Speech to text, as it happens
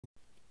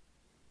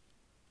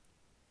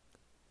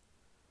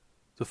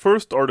The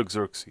first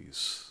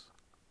Artaxerxes,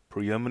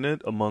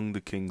 preeminent among the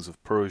kings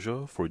of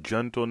Persia for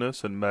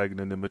gentleness and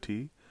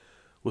magnanimity,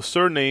 was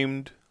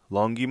surnamed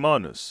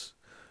Longimanus,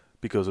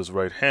 because his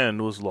right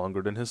hand was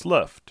longer than his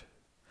left,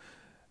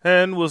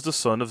 and was the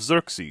son of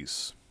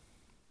Xerxes.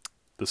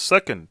 The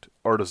second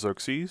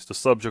Artaxerxes, the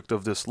subject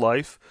of this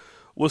life,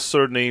 was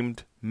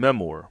surnamed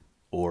Memor,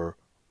 or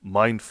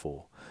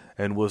mindful,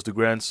 and was the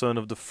grandson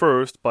of the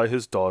first by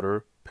his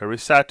daughter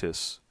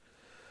Parysatis.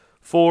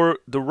 For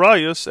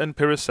Darius and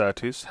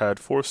Parysatis had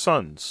 4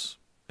 sons,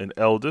 an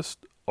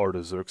eldest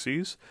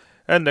Artaxerxes,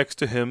 and next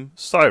to him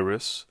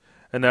Cyrus,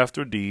 and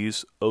after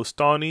these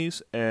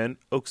Osthanes and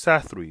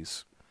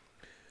Oxathres.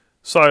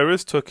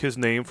 Cyrus took his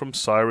name from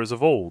Cyrus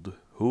of old,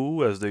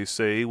 who, as they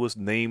say, was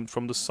named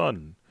from the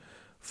sun,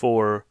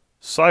 for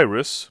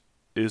Cyrus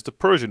is the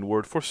Persian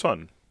word for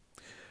son.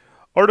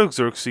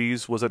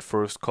 Artaxerxes was at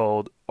first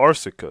called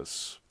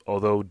Arsaces,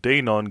 although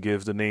Danon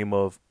gives the name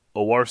of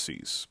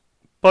Oarses.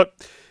 But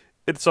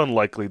it's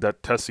unlikely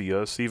that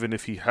Ctesias, even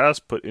if he has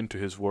put into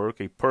his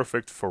work a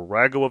perfect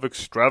farrago of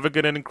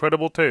extravagant and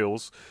incredible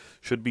tales,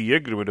 should be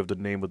ignorant of the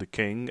name of the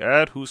king,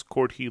 at whose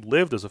court he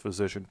lived as a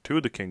physician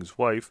to the king's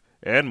wife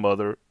and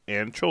mother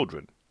and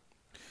children.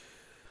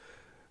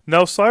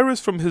 Now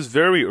Cyrus from his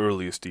very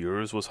earliest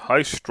years was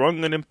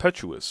high-strung and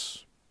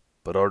impetuous,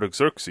 but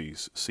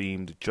Artaxerxes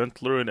seemed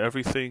gentler in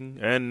everything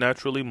and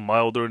naturally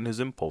milder in his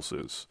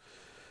impulses.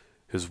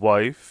 His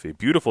wife, a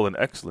beautiful and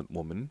excellent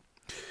woman,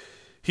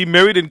 he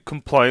married in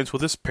compliance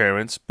with his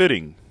parents'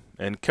 bidding,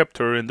 and kept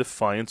her in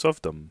defiance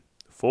of them,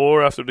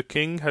 for after the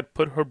king had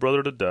put her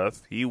brother to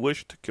death, he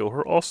wished to kill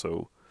her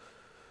also.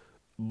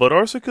 But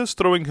Arsaces,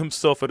 throwing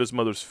himself at his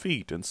mother's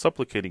feet and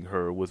supplicating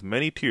her with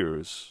many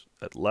tears,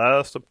 at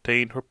last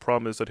obtained her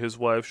promise that his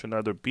wife should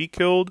neither be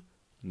killed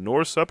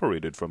nor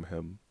separated from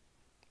him.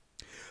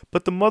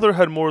 But the mother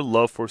had more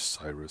love for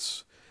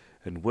Cyrus,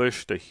 and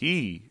wished that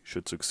he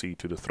should succeed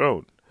to the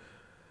throne.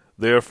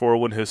 Therefore,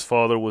 when his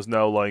father was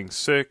now lying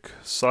sick,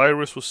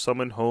 Cyrus was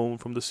summoned home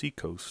from the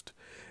sea-coast,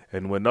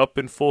 and went up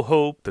in full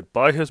hope that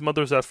by his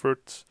mother's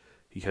efforts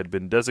he had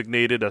been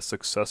designated as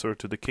successor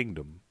to the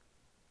kingdom.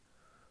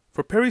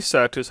 For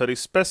Parysatis had a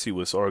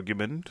specious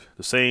argument,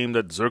 the same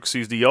that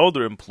Xerxes the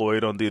elder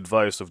employed on the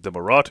advice of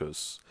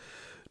Demaratus,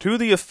 to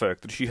the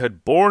effect that she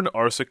had borne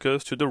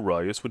Arsaces to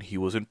Darius when he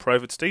was in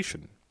private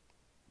station,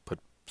 but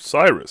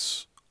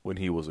Cyrus when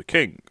he was a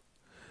king.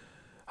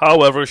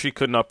 However, she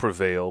could not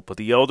prevail, but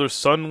the elder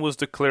son was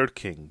declared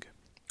king,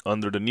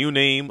 under the new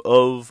name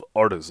of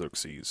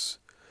Artaxerxes,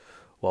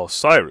 while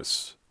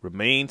Cyrus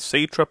remained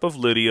satrap of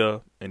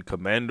Lydia and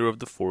commander of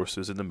the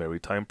forces in the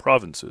maritime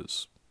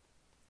provinces.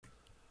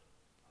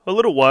 A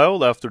little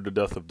while after the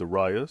death of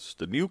Darius,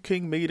 the new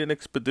king made an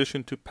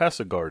expedition to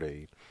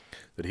Pasargadae,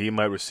 that he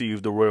might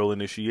receive the royal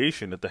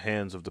initiation at the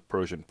hands of the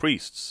Persian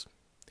priests.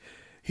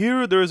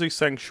 Here there is a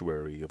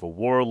sanctuary of a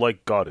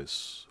warlike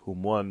goddess,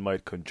 whom one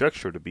might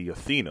conjecture to be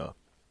Athena.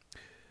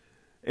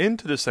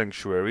 Into the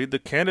sanctuary the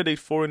candidate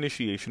for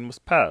initiation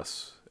must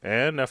pass,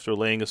 and after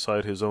laying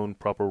aside his own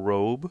proper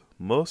robe,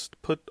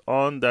 must put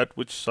on that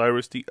which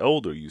Cyrus the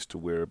elder used to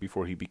wear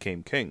before he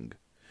became king.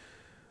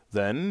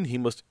 Then he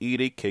must eat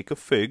a cake of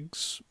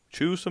figs,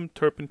 chew some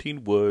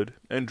turpentine wood,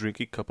 and drink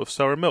a cup of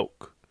sour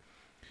milk.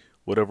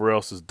 Whatever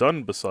else is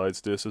done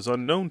besides this is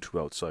unknown to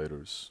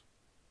outsiders.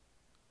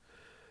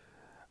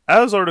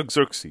 As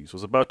Artaxerxes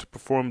was about to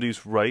perform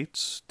these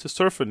rites,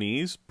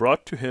 Tissaphernes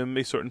brought to him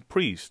a certain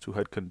priest who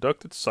had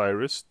conducted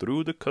Cyrus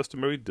through the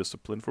customary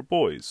discipline for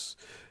boys,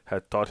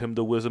 had taught him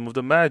the wisdom of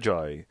the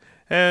Magi,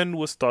 and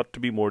was thought to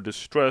be more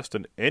distressed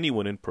than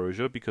anyone in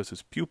Persia because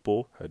his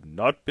pupil had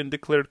not been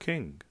declared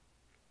king.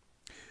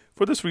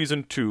 For this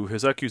reason, too,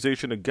 his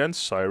accusation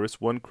against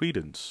Cyrus won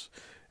credence,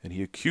 and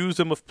he accused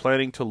him of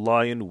planning to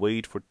lie in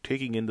wait for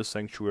taking in the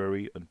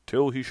sanctuary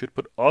until he should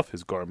put off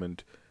his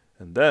garment,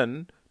 and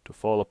then to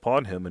fall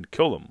upon him and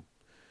kill him.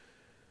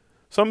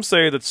 Some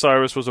say that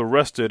Cyrus was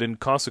arrested in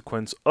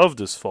consequence of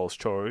this false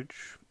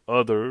charge,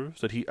 others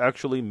that he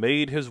actually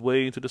made his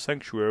way into the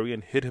sanctuary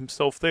and hid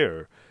himself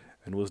there,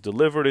 and was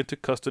delivered into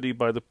custody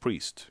by the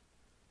priest.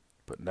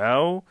 But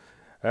now,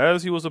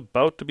 as he was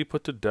about to be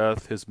put to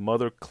death, his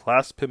mother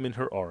clasped him in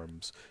her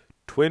arms,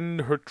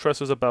 twined her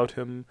tresses about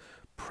him,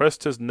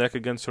 pressed his neck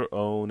against her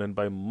own, and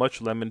by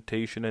much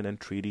lamentation and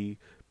entreaty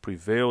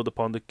prevailed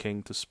upon the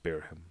king to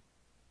spare him,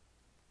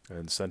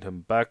 and sent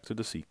him back to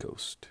the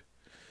sea-coast.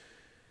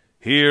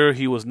 Here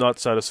he was not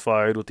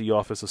satisfied with the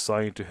office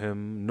assigned to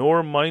him,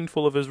 nor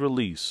mindful of his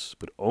release,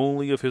 but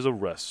only of his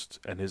arrest,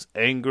 and his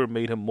anger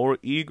made him more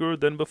eager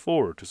than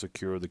before to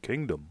secure the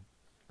kingdom.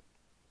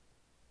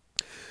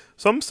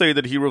 Some say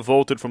that he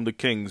revolted from the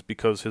kings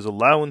because his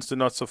allowance did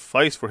not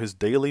suffice for his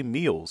daily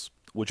meals,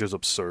 which is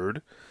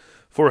absurd,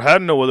 for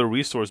had no other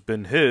resource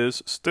been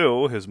his,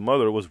 still his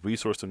mother was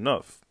resourced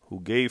enough, who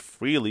gave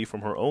freely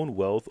from her own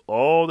wealth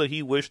all that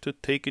he wished to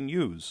take and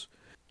use.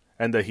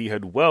 And that he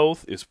had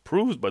wealth is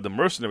proved by the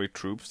mercenary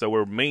troops that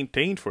were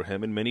maintained for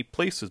him in many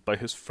places by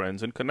his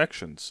friends and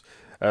connections,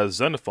 as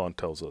Xenophon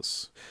tells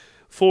us.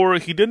 For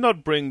he did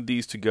not bring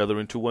these together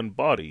into one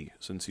body,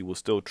 since he was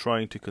still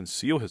trying to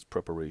conceal his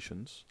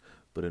preparations,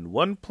 but in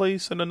one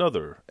place and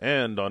another,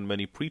 and on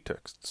many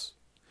pretexts.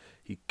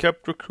 He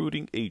kept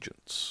recruiting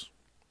agents.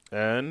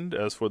 And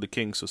as for the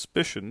king's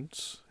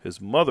suspicions, his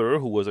mother,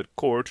 who was at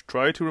court,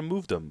 tried to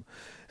remove them,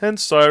 and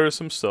Cyrus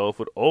himself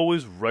would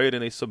always write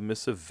in a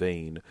submissive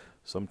vein,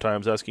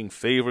 sometimes asking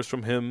favors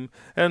from him,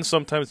 and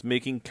sometimes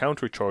making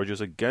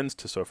countercharges against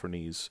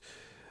Tissaphernes,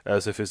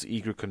 as if his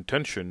eager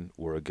contention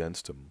were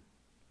against him.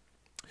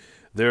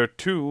 There,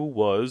 too,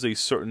 was a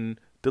certain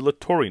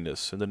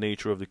dilatoriness in the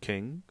nature of the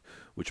king,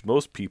 which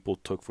most people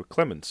took for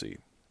clemency.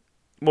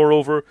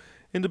 Moreover,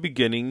 in the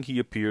beginning he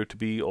appeared to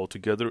be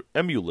altogether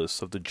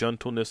emulous of the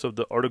gentleness of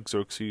the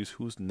Artaxerxes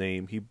whose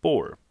name he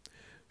bore,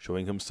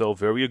 showing himself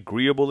very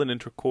agreeable in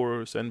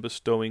intercourse, and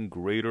bestowing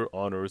greater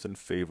honours and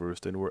favours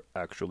than were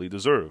actually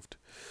deserved,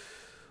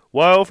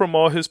 while from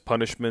all his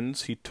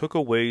punishments he took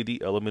away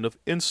the element of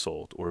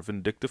insult or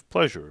vindictive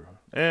pleasure,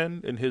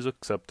 and in his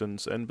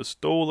acceptance and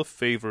bestowal of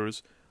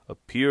favours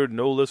appeared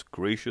no less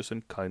gracious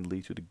and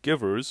kindly to the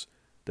givers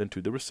than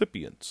to the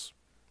recipients.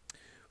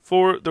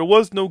 For there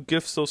was no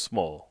gift so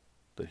small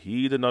that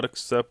he did not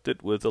accept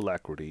it with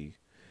alacrity.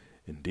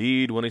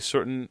 Indeed, when a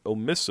certain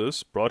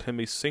Omissus brought him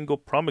a single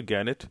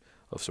pomegranate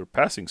of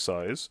surpassing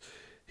size,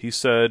 he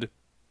said,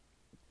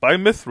 "By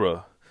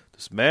Mithra,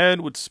 this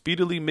man would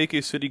speedily make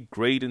a city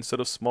great instead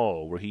of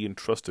small, were he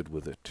entrusted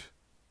with it."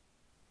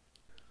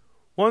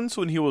 Once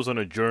when he was on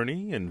a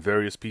journey, and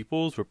various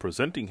peoples were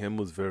presenting him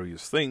with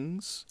various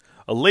things,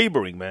 a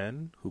labouring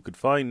man, who could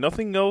find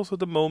nothing else at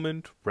the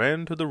moment,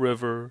 ran to the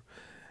river,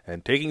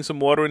 and taking some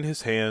water in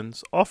his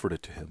hands, offered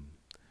it to him.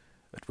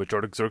 At which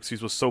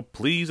Artaxerxes was so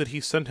pleased that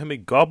he sent him a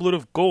goblet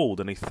of gold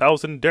and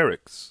 1,000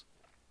 darics.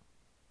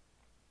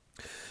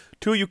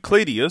 To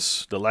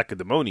Eucladius, the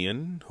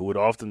Lacedaemonian, who would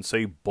often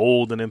say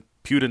bold and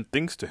impudent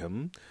things to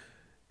him,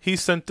 he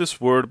sent this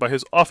word by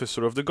his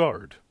officer of the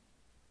guard: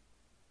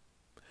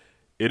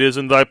 "It is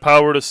in thy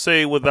power to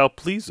say what thou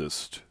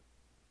pleasest,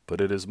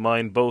 but it is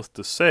mine both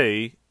to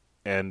say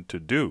and to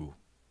do."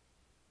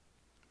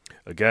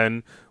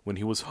 Again, when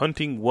he was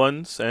hunting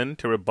once, and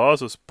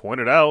Teribazus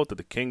pointed out that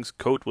the king's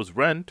coat was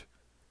rent,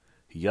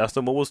 he asked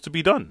him what was to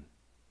be done.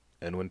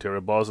 And when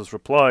Teribazus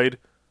replied,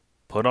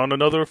 "Put on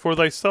another for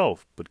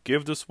thyself, but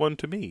give this one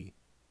to me,"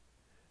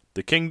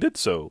 the king did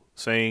so,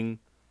 saying,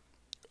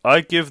 "I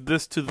give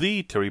this to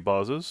thee,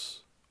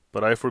 Teribazus,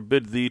 but I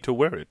forbid thee to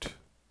wear it."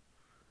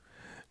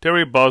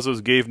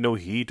 Teribazus gave no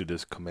heed to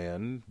this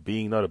command,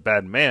 being not a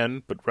bad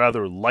man, but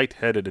rather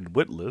light-headed and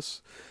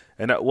witless,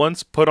 and at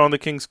once put on the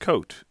king's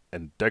coat,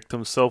 and decked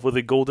himself with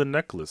a golden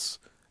necklace,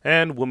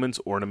 and women's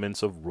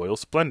ornaments of royal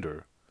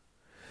splendor.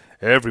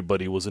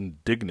 Everybody was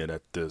indignant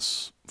at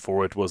this,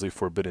 for it was a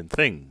forbidden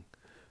thing.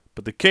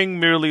 But the king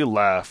merely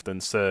laughed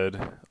and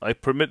said, "I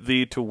permit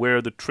thee to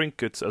wear the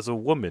trinkets as a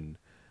woman,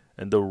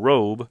 and the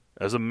robe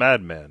as a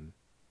madman."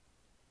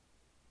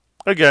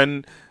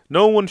 Again,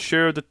 no one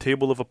shared the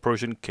table of a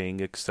Persian king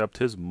except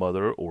his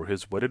mother or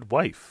his wedded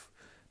wife,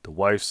 the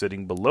wife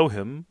sitting below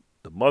him,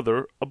 the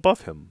mother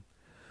above him.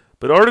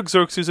 But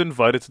Artaxerxes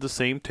invited to the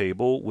same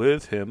table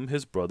with him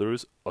his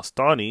brothers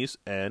Ostanes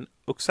and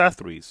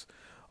Oxathres,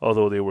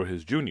 although they were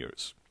his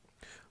juniors.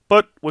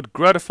 But what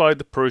gratified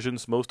the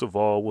Persians most of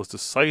all was the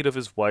sight of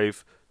his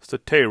wife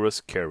Stateira's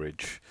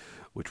carriage,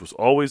 which was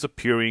always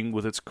appearing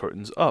with its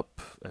curtains up,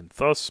 and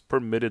thus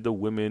permitted the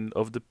women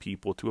of the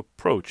people to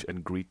approach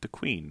and greet the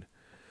queen.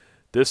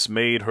 This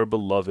made her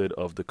beloved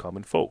of the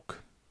common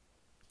folk.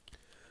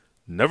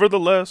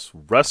 Nevertheless,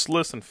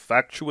 restless and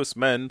factious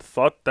men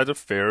thought that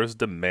affairs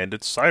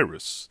demanded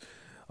Cyrus,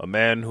 a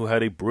man who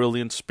had a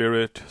brilliant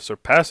spirit,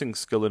 surpassing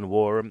skill in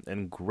war,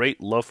 and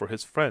great love for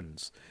his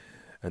friends,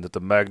 and that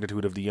the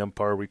magnitude of the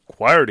empire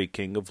required a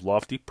king of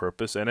lofty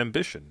purpose and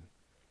ambition.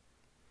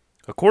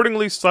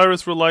 Accordingly,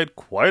 Cyrus relied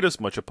quite as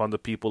much upon the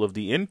people of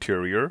the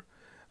interior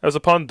as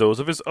upon those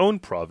of his own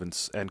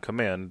province and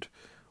command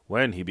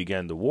when he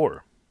began the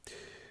war.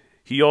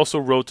 He also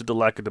wrote to the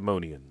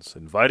Lacedaemonians,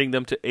 inviting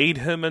them to aid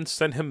him and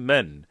send him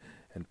men,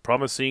 and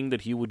promising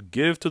that he would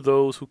give to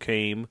those who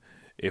came,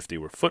 if they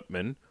were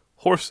footmen,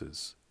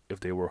 horses, if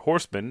they were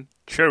horsemen,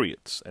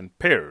 chariots and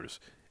pairs.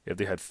 If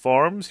they had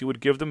farms, he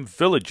would give them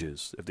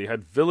villages, if they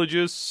had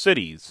villages,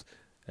 cities,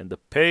 and the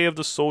pay of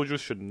the soldiers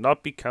should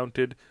not be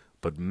counted,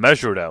 but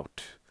measured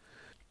out.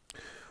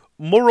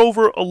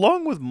 Moreover,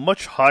 along with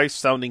much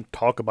high-sounding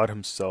talk about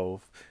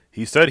himself,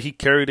 he said he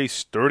carried a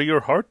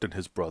sturdier heart than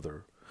his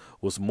brother,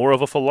 was more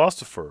of a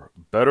philosopher,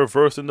 better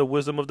versed in the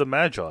wisdom of the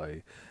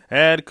Magi,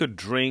 and could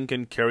drink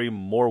and carry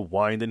more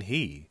wine than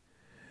he.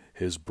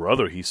 His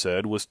brother, he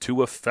said, was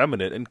too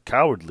effeminate and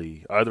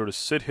cowardly, either to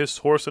sit his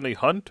horse in a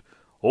hunt,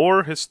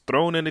 or his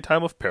throne in a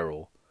time of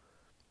peril.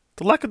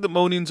 The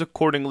Lacedaemonians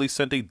accordingly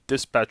sent a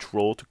dispatch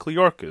roll to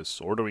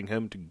Clearchus, ordering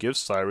him to give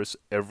Cyrus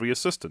every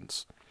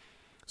assistance.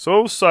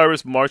 So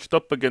Cyrus marched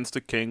up against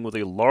the king with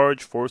a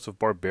large force of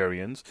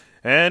barbarians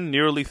and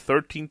nearly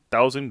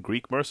 13,000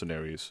 Greek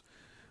mercenaries,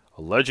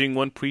 alleging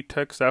one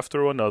pretext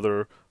after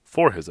another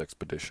for his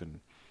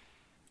expedition.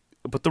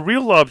 But the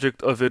real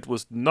object of it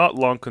was not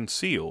long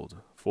concealed,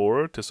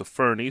 for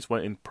Tissaphernes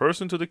went in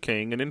person to the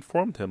king and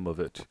informed him of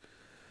it.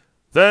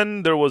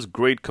 Then there was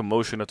great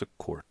commotion at the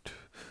court,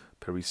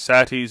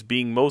 Parysatis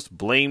being most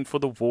blamed for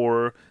the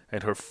war,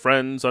 and her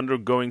friends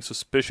undergoing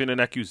suspicion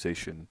and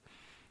accusation.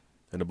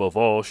 And above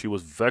all, she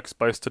was vexed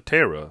by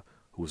Stateira,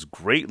 who was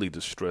greatly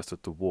distressed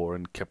at the war,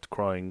 and kept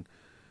crying,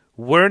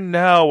 "Where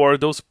now are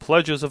those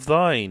pledges of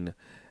thine?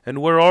 And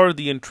where are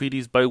the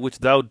entreaties by which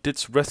thou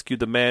didst rescue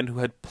the man who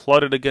had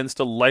plotted against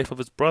the life of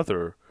his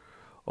brother,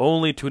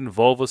 only to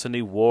involve us in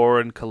a war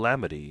and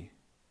calamity?"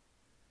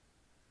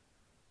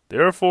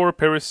 Therefore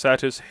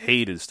Parysatis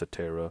hated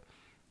Stateira,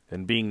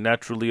 and being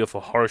naturally of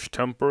a harsh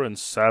temper and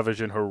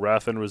savage in her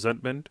wrath and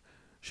resentment,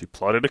 she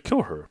plotted to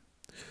kill her.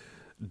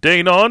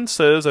 Deinon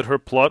says that her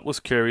plot was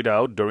carried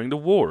out during the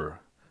war.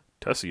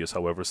 Ctesias,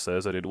 however,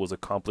 says that it was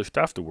accomplished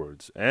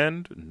afterwards,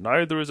 and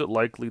neither is it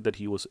likely that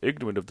he was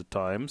ignorant of the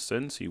time,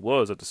 since he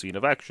was at the scene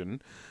of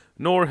action,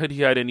 nor had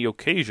he had any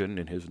occasion,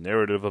 in his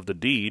narrative of the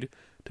deed,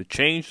 to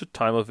change the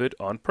time of it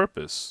on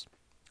purpose.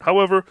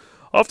 However,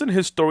 often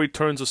his story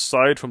turns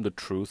aside from the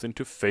truth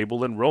into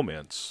fable and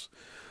romance.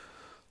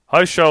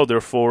 I shall,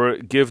 therefore,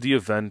 give the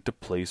event the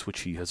place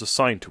which he has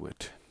assigned to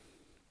it.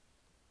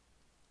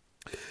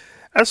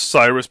 As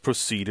Cyrus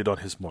proceeded on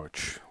his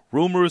march,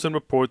 rumors and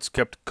reports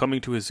kept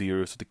coming to his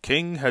ears that the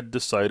king had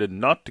decided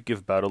not to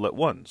give battle at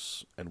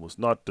once, and was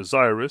not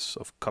desirous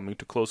of coming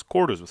to close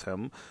quarters with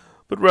him,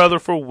 but rather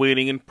for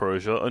waiting in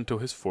Persia until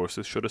his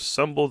forces should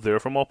assemble there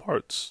from all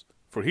parts.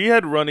 For he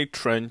had run a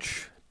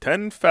trench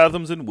 10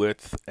 fathoms in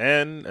width,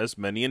 and as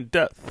many in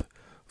depth,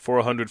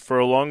 400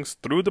 furlongs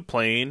through the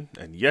plain,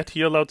 and yet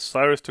he allowed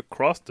Cyrus to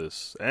cross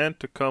this, and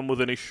to come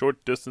within a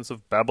short distance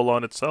of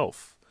Babylon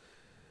itself.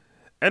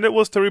 And it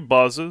was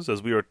Teribazus,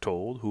 as we are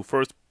told, who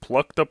first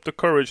plucked up the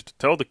courage to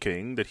tell the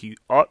king that he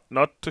ought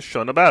not to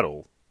shun a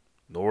battle,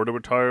 nor to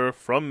retire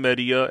from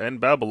Media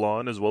and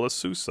Babylon as well as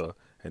Susa,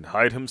 and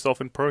hide himself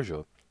in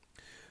Persia,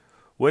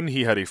 when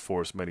he had a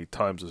force many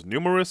times as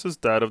numerous as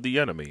that of the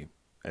enemy,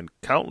 and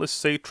countless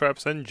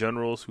satraps and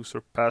generals who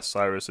surpassed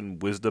Cyrus in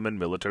wisdom and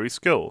military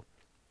skill.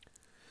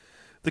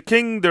 The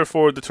king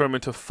therefore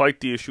determined to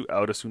fight the issue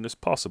out as soon as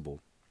possible.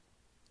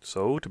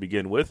 So, to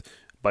begin with,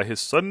 by his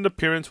sudden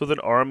appearance with an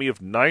army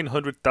of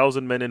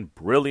 900,000 men in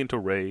brilliant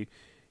array,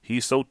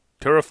 he so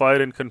terrified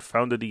and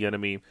confounded the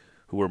enemy,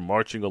 who were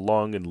marching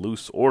along in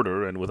loose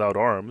order and without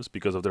arms,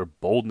 because of their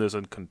boldness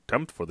and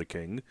contempt for the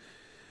king,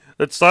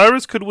 that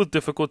Cyrus could with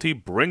difficulty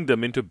bring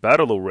them into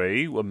battle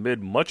array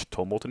amid much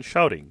tumult and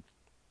shouting.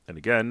 And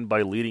again,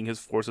 by leading his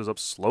forces up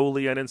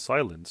slowly and in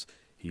silence,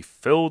 he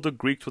filled the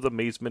Greeks with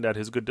amazement at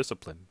his good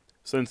discipline,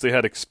 since they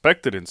had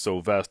expected in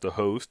so vast a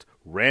host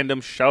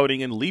random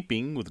shouting and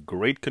leaping with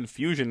great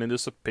confusion and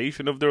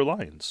dissipation of their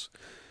lines.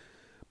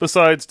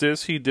 Besides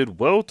this, he did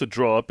well to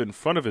draw up in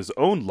front of his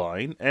own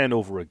line, and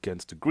over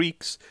against the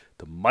Greeks,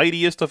 the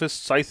mightiest of his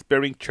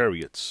scythe-bearing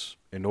chariots,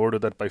 in order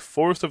that by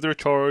force of their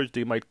charge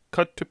they might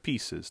cut to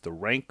pieces the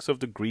ranks of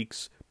the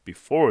Greeks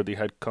before they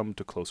had come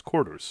to close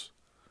quarters.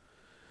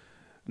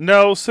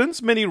 Now,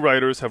 since many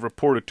writers have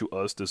reported to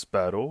us this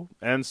battle,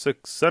 and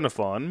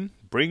Xenophon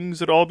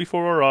brings it all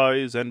before our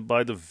eyes, and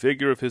by the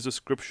vigor of his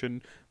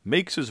description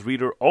makes his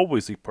reader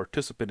always a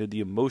participant in the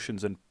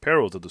emotions and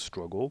perils of the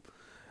struggle,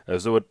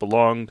 as though it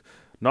belonged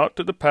not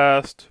to the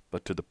past,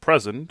 but to the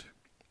present,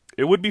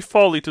 it would be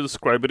folly to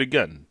describe it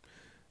again,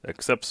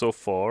 except so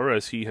far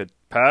as he had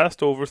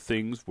passed over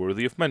things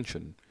worthy of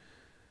mention.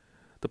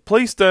 The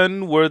place,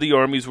 then, where the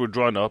armies were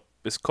drawn up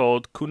is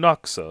called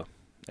Cunaxa,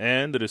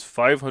 and it is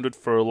 500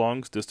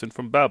 furlongs distant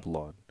from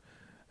Babylon,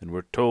 and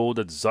we're told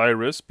that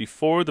Cyrus,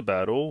 before the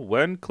battle,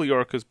 when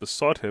Clearchus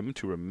besought him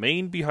to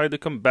remain behind the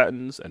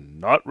combatants and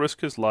not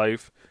risk his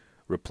life,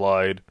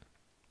 replied,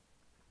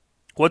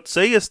 "What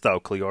sayest thou,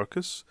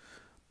 Clearchus?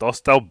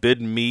 Dost thou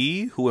bid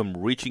me, who am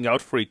reaching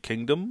out for a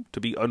kingdom,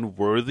 to be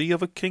unworthy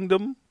of a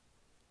kingdom?"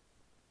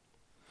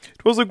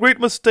 It was a great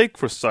mistake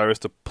for Cyrus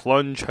to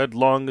plunge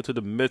headlong into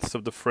the midst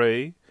of the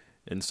fray,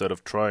 instead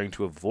of trying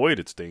to avoid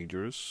its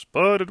dangers,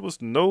 but it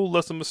was no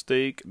less a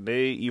mistake,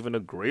 nay, even a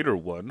greater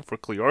one, for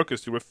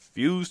Clearchus to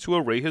refuse to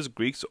array his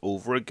Greeks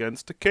over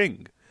against the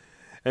king,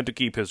 and to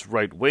keep his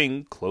right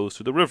wing close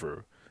to the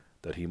river,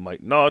 that he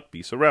might not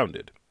be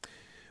surrounded.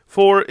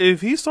 For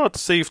if he sought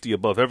safety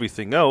above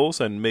everything else,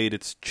 and made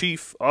its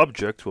chief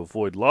object to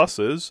avoid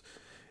losses,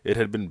 it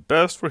had been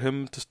best for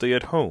him to stay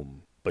at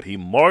home. But he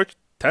marched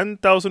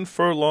 10,000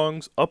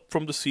 furlongs up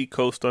from the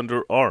sea-coast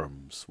under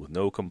arms, with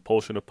no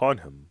compulsion upon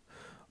him,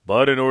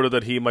 but in order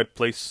that he might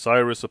place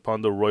Cyrus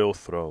upon the royal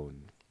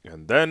throne,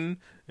 and then,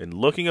 in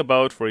looking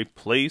about for a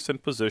place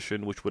and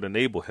position which would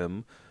enable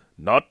him,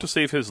 not to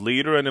save his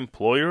leader and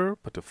employer,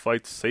 but to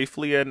fight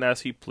safely and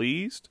as he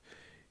pleased,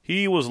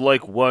 he was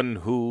like one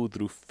who,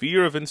 through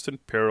fear of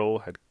instant peril,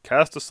 had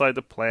cast aside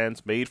the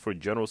plans made for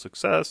general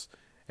success,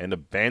 and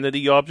abandoned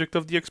the object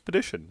of the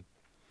expedition.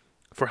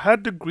 For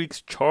had the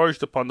Greeks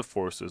charged upon the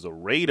forces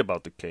arrayed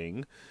about the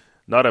king,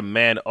 not a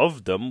man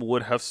of them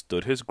would have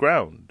stood his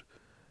ground.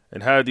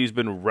 And had these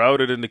been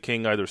routed and the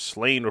king either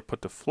slain or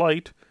put to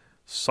flight,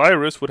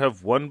 Cyrus would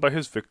have won by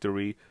his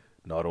victory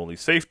not only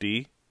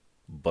safety,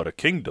 but a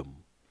kingdom.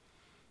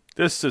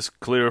 This is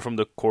clear from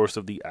the course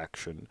of the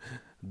action.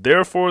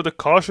 Therefore, the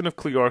caution of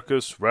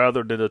Clearchus,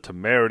 rather than the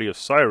temerity of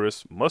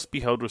Cyrus, must be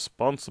held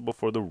responsible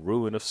for the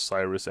ruin of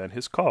Cyrus and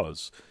his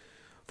cause.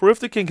 For if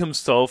the king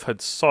himself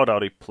had sought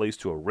out a place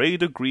to array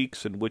the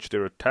Greeks in which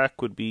their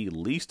attack would be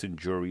least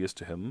injurious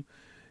to him,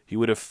 he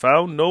would have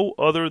found no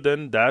other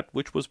than that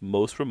which was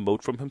most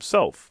remote from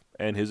himself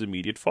and his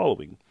immediate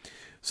following,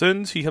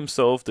 since he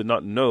himself did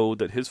not know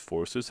that his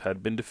forces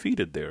had been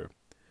defeated there.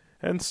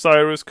 And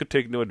Cyrus could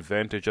take no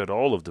advantage at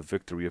all of the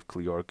victory of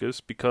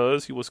Clearchus,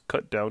 because he was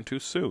cut down too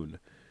soon.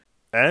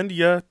 And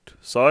yet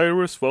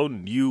Cyrus well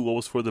knew what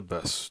was for the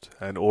best,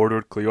 and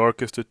ordered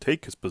Clearchus to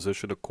take his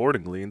position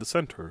accordingly in the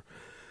center.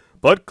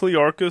 But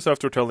Clearchus,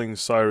 after telling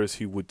Cyrus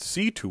he would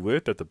see to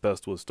it that the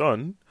best was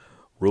done,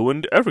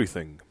 ruined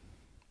everything.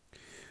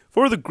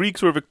 For the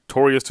Greeks were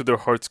victorious to their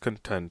heart's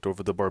content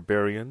over the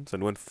barbarians,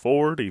 and went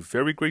forward a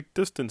very great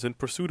distance in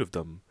pursuit of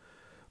them.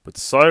 But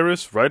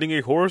Cyrus, riding a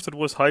horse that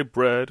was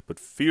high-bred, but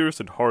fierce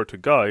and hard to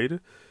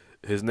guide,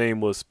 his name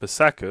was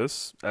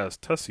Pisacus, as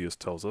Ctesias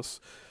tells us,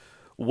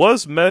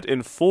 was met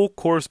in full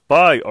course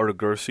by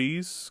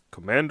Artaxerxes,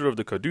 commander of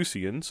the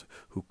Cadusians,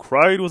 who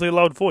cried with a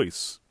loud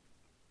voice,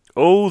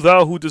 "O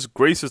thou who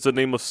disgraces the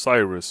name of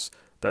Cyrus,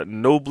 that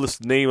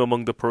noblest name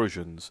among the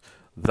Persians,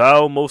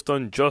 thou most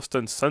unjust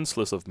and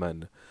senseless of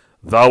men,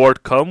 thou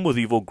art come with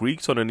evil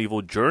Greeks on an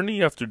evil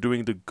journey after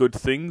doing the good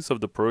things of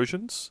the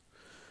Persians?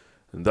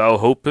 And thou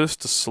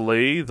hopest to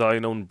slay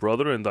thine own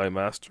brother and thy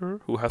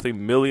master, who hath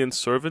 1,000,000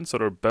 servants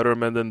that are better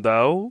men than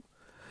thou?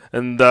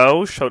 And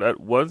thou shalt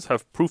at once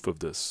have proof of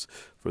this,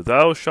 for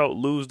thou shalt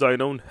lose thine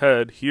own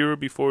head here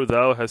before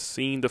thou hast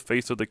seen the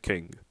face of the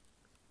king."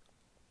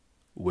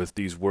 With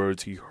these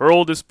words he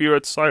hurled his spear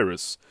at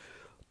Cyrus,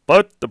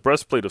 but the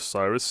breastplate of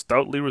Cyrus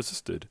stoutly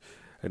resisted,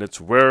 and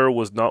its wearer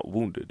was not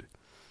wounded,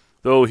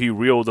 though he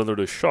reeled under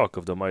the shock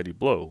of the mighty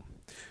blow.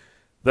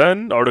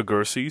 Then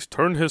Artaxerxes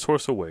turned his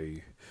horse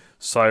away.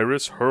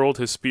 Cyrus hurled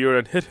his spear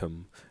and hit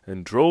him,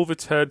 and drove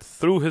its head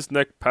through his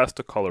neck past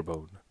the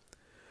collarbone.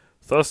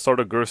 Thus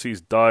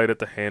Artaxerxes died at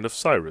the hand of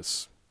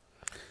Cyrus,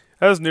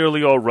 as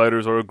nearly all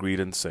writers are agreed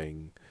in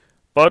saying.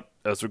 But,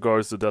 as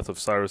regards the death of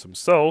Cyrus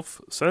himself,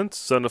 since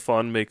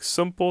Xenophon makes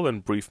simple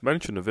and brief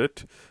mention of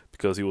it,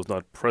 because he was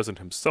not present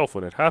himself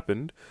when it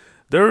happened,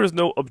 there is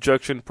no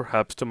objection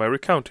perhaps to my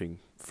recounting,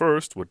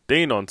 first what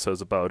Danon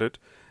says about it,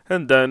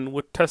 and then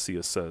what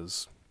Ctesias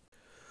says.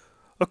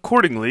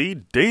 Accordingly,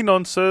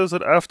 Danon says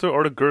that after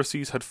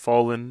Artaxerxes had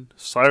fallen,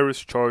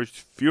 Cyrus charged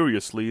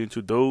furiously into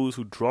those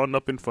who drawn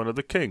up in front of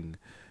the king,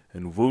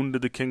 and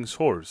wounded the king's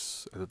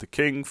horse, and that the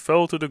king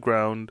fell to the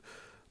ground,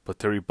 but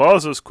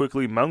Teribazus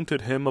quickly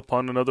mounted him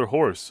upon another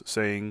horse,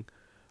 saying,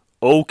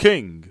 "O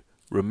king,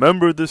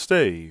 remember this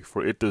day,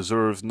 for it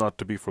deserves not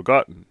to be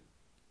forgotten."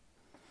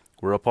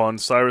 Whereupon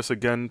Cyrus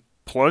again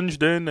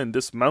plunged in and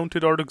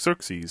dismounted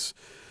Artaxerxes.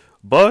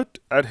 But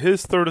at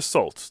his third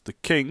assault, the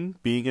king,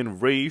 being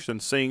enraged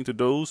and saying to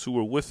those who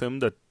were with him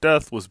that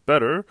death was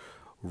better,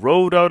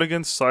 rode out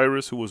against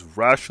Cyrus, who was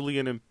rashly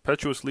and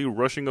impetuously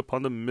rushing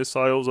upon the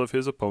missiles of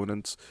his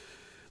opponents.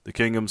 The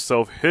king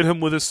himself hit him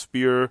with his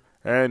spear,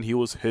 and he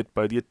was hit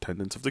by the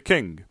attendants of the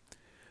king.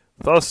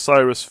 Thus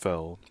Cyrus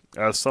fell,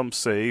 as some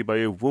say, by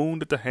a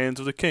wound at the hands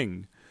of the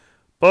king,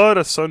 but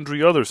as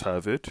sundry others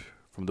have it,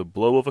 from the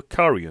blow of a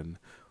carrion,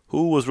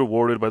 who was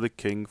rewarded by the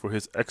king for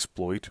his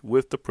exploit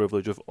with the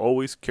privilege of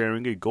always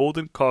carrying a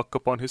golden cock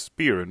upon his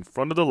spear in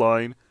front of the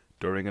line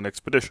during an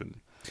expedition.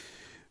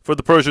 For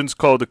the Persians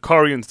called the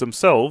Carians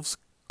themselves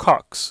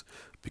cocks,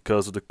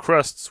 because of the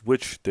crests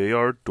which they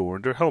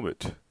adorned their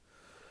helmet.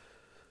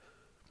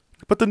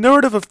 But the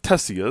narrative of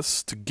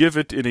Ctesias, to give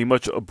it in a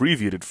much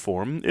abbreviated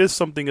form, is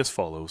something as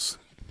follows.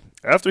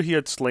 After he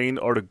had slain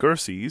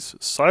Artaxerxes,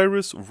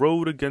 Cyrus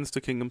rode against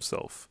the king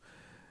himself,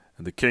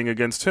 and the king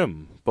against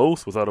him,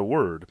 both without a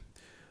word.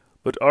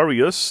 But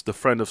Arius, the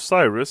friend of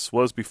Cyrus,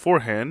 was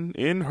beforehand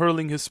in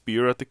hurling his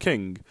spear at the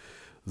king,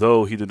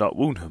 though he did not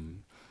wound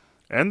him.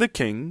 And the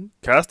king,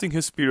 casting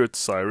his spear at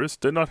Cyrus,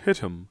 did not hit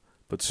him,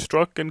 but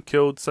struck and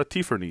killed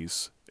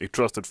Satyphernes, a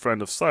trusted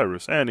friend of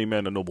Cyrus, and a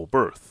man of noble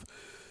birth.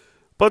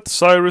 But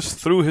Cyrus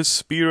threw his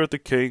spear at the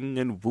king,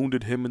 and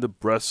wounded him in the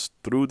breast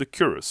through the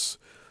cuirass,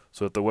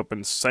 so that the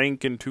weapon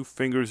sank in 2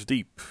 fingers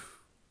deep.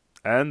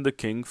 And the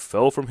king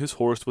fell from his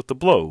horse with the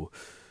blow.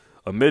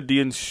 Amid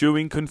the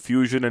ensuing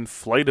confusion and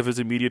flight of his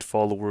immediate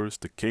followers,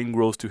 the king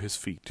rose to his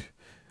feet,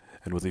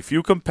 and with a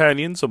few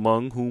companions,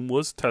 among whom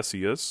was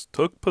Ctesias,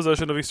 took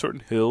possession of a certain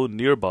hill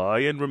near by,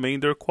 and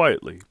remained there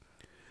quietly.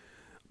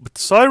 But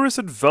Cyrus,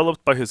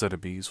 enveloped by his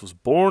enemies, was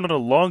borne at a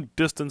long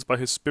distance by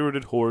his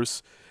spirited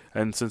horse,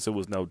 and since it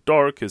was now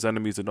dark, his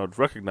enemies did not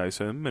recognize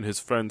him, and his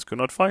friends could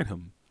not find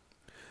him.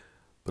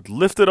 But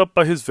lifted up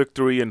by his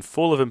victory, and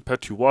full of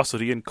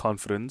impetuosity and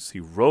confidence, he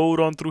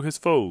rode on through his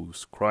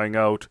foes, crying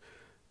out,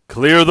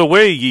 "Clear the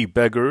way, ye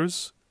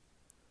beggars!"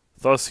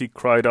 Thus he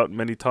cried out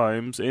many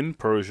times in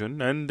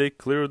Persian, and they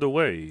cleared the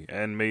way,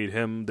 and made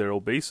him their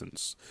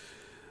obeisance.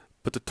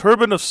 But the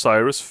turban of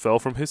Cyrus fell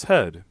from his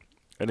head,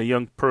 and a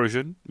young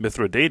Persian,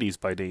 Mithridates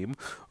by name,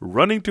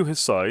 running to his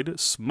side,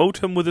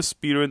 smote him with a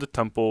spear in the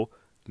temple,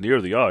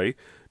 near the eye,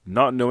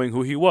 not knowing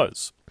who he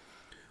was.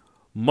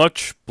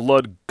 Much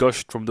blood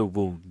gushed from the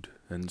wound,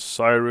 and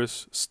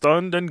Cyrus,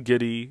 stunned and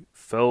giddy,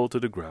 fell to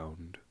the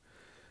ground.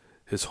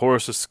 His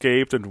horse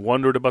escaped and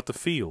wandered about the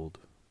field,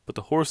 but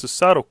the horse's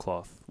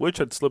saddlecloth, which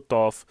had slipped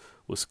off,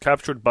 was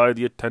captured by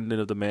the attendant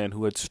of the man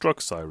who had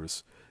struck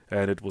Cyrus,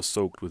 and it was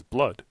soaked with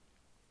blood.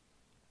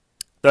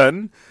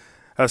 Then,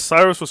 as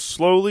Cyrus was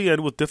slowly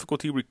and with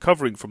difficulty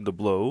recovering from the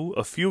blow,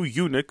 a few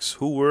eunuchs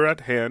who were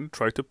at hand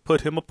tried to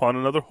put him upon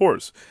another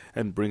horse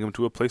and bring him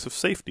to a place of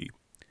safety.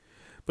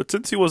 But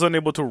since he was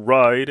unable to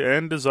ride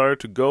and desired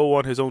to go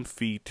on his own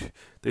feet,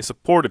 they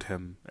supported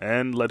him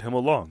and led him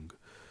along.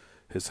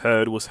 His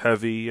head was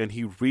heavy, and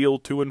he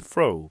reeled to and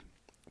fro,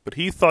 but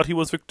he thought he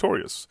was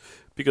victorious,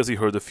 because he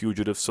heard the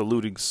fugitives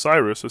saluting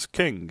Cyrus as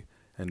king,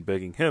 and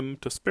begging him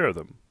to spare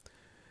them.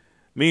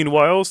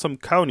 Meanwhile, some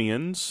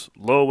Caunians,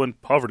 low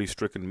and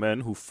poverty-stricken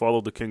men who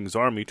followed the king's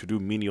army to do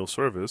menial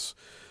service,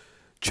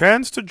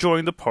 chanced to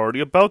join the party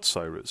about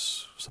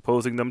Cyrus,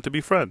 supposing them to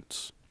be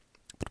friends.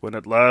 But when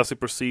at last they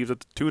perceived that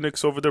the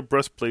tunics over their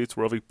breastplates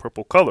were of a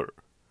purple color,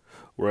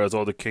 whereas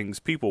all the king's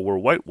people were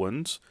white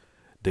ones,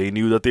 they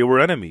knew that they were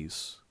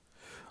enemies.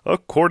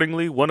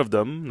 Accordingly, one of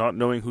them, not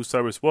knowing who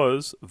Cyrus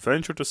was,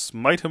 ventured to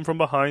smite him from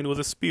behind with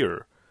a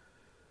spear.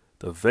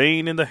 The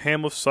vein in the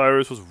ham of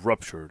Cyrus was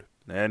ruptured,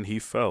 and he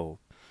fell,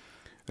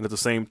 and at the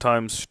same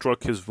time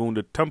struck his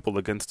wounded temple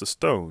against a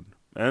stone,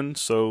 and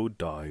so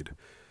died.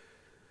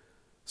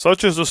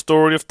 Such is the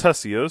story of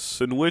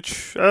Theseus, in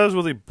which, as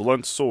with a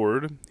blunt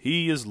sword,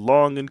 he is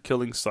long in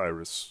killing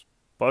Cyrus,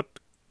 but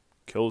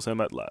kills him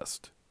at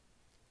last.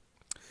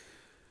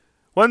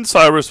 When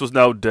Cyrus was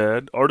now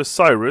dead,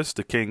 Artaxerxes,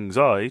 the king's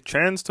eye,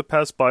 chanced to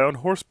pass by on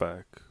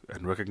horseback,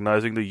 and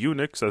recognizing the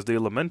eunuchs as they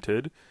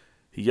lamented,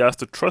 he asked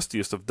the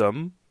trustiest of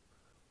them,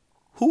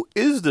 "Who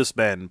is this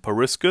man,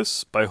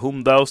 Periscus, by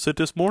whom thou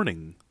sittest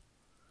mourning?"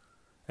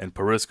 And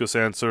Periscus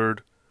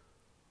answered,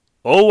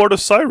 "O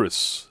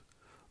Artaxerxes,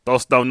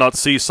 dost thou not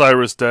see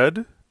Cyrus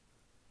dead?"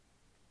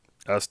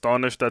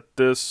 Astonished at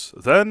this,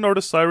 then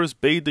Artaxerxes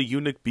bade the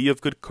eunuch be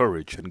of good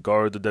courage and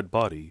guard the dead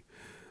body.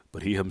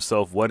 But he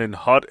himself went in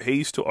hot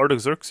haste to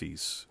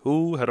Artaxerxes,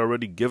 who had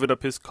already given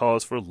up his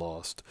cause for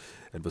lost,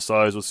 and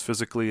besides was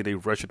physically in a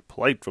wretched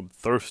plight from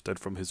thirst and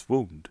from his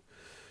wound,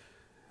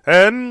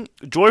 and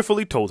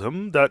joyfully told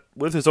him that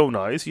with his own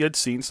eyes he had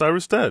seen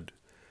Cyrus dead.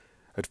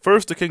 At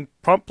first the king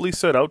promptly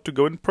set out to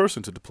go in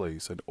person to the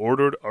place, and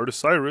ordered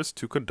Artaxerxes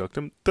to conduct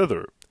him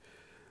thither.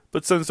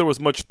 But since there was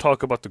much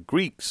talk about the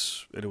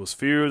Greeks, and it was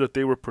feared that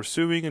they were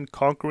pursuing and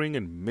conquering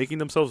and making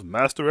themselves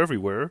master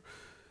everywhere,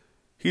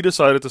 he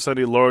decided to send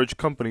a large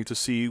company to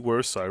see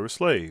where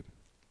Cyrus lay.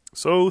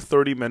 So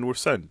 30 men were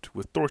sent,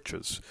 with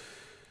torches.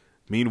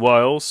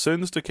 Meanwhile,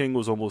 since the king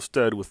was almost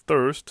dead with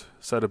thirst,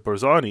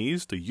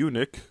 Sadebarzani's, the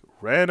eunuch,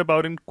 ran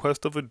about in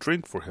quest of a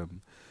drink for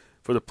him,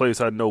 for the place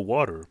had no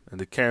water, and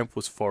the camp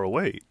was far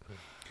away.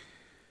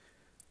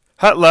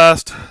 At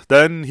last,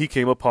 then, he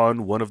came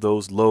upon one of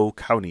those low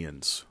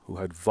Caunians, who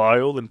had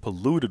vile and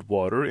polluted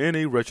water in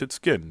a wretched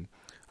skin,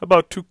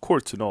 about 2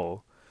 quarts in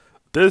all.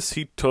 This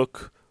he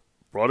took,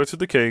 brought it to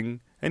the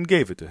king, and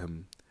gave it to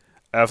him.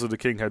 After the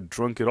king had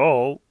drunk it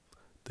all,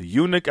 the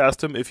eunuch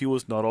asked him if he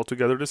was not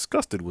altogether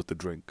disgusted with the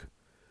drink.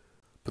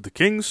 But the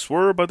king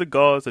swore by the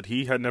gods that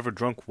he had never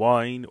drunk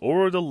wine,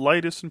 or the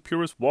lightest and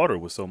purest water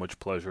with so much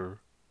pleasure.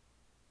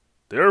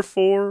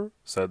 "Therefore,"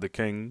 said the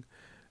king,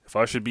 "if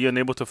I should be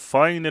unable to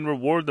find and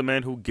reward the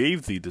man who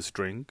gave thee this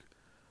drink,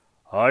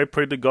 I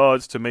pray the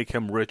gods to make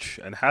him rich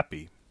and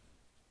happy."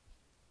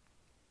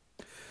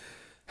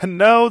 And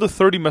now the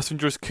 30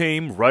 messengers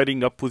came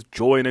riding up with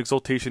joy and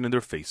exultation in their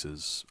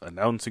faces,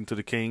 announcing to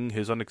the king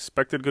his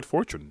unexpected good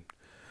fortune.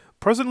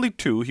 Presently,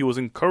 too, he was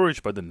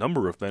encouraged by the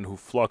number of men who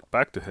flocked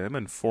back to him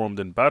and formed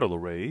in battle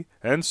array,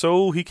 and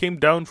so he came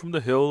down from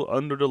the hill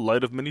under the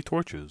light of many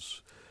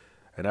torches.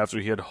 And after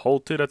he had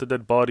halted at the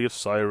dead body of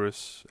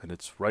Cyrus, and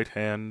its right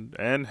hand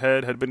and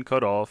head had been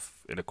cut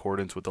off, in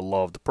accordance with the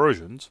law of the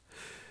Persians,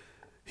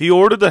 he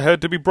ordered the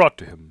head to be brought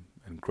to him,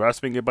 and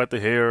grasping it by the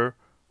hair,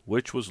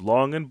 which was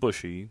long and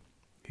bushy,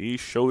 he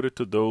showed it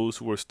to those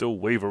who were still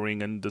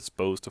wavering and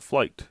disposed to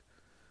flight.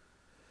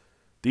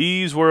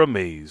 These were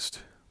amazed,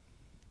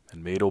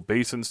 and made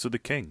obeisance to the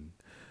king,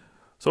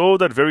 so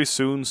that very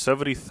soon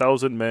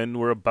 70,000 men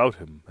were about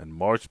him, and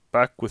marched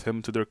back with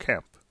him to their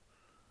camp.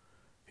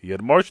 He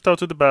had marched out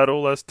to the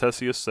battle, as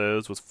Theseus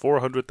says, with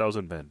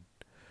 400,000 men.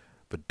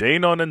 But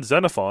Danon and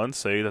Xenophon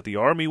say that the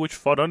army which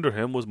fought under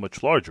him was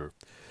much larger.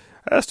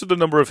 As to the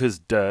number of his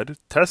dead,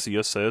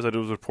 Theseus says that it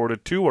was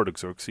reported to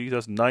Artaxerxes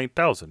as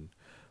 9,000,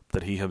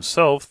 but that he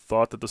himself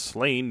thought that the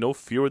slain no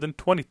fewer than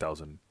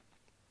 20,000.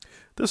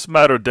 This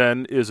matter,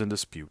 then, is in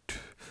dispute,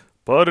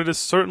 but it is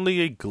certainly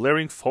a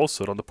glaring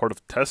falsehood on the part of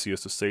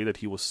Theseus to say that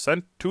he was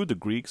sent to the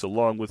Greeks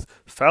along with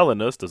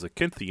Phalanus the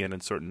Zacynthian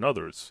and certain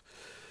others.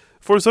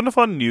 For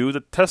Xenophon knew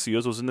that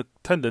Theseus was in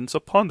attendance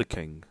upon the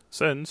king,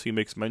 since he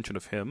makes mention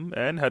of him,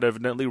 and had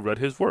evidently read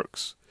his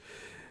works.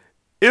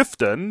 If,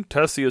 then,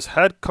 Theseus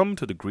had come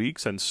to the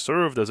Greeks and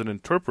served as an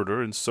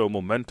interpreter in so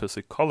momentous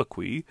a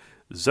colloquy,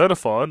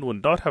 Xenophon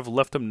would not have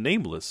left him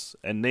nameless,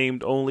 and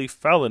named only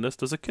Phalanus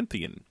the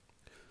Zacynthian.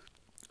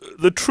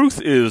 The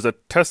truth is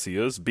that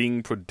Theseus,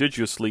 being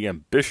prodigiously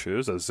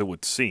ambitious, as it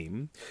would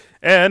seem,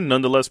 and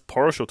none the less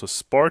partial to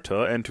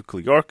Sparta and to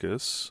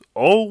Clearchus,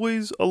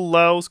 always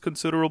allows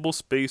considerable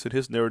space in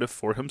his narrative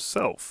for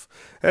himself,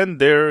 and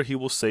there he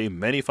will say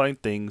many fine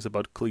things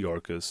about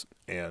Clearchus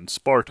and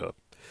Sparta.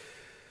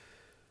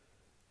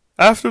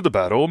 After the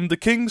battle, the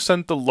king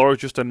sent the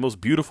largest and most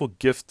beautiful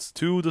gifts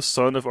to the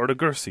son of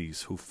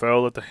Artaxerxes, who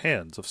fell at the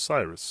hands of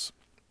Cyrus.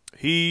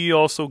 He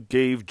also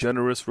gave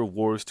generous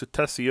rewards to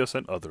Theseus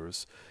and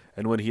others,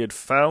 and when he had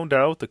found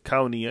out the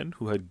Caunian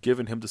who had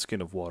given him the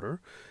skin of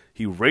water,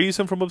 he raised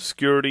him from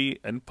obscurity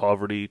and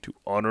poverty to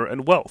honor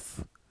and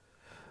wealth.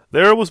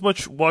 There was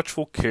much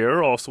watchful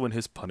care also in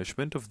his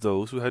punishment of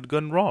those who had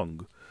gone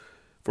wrong.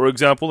 For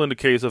example, in the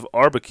case of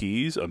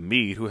Artaxerxes, a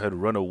Mede who had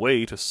run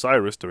away to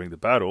Cyrus during the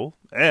battle,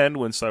 and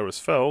when Cyrus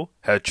fell,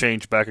 had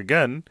changed back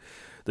again,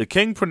 the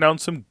king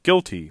pronounced him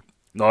guilty,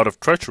 not of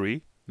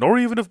treachery, nor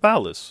even of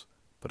malice,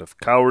 but of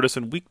cowardice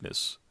and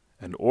weakness,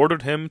 and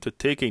ordered him to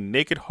take a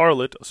naked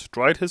harlot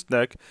astride his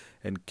neck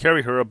and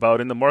carry her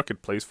about in the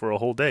marketplace for a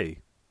whole day.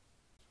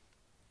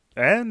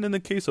 And in the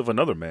case of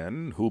another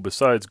man, who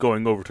besides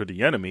going over to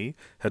the enemy,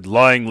 had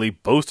lyingly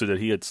boasted that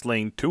he had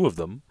slain 2 of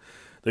them,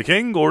 the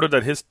king ordered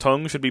that his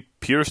tongue should be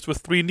pierced with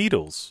 3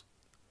 needles.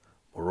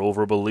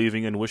 Moreover,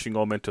 believing and wishing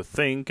all men to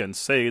think and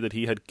say that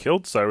he had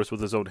killed Cyrus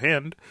with his own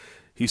hand,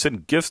 he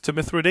sent gifts to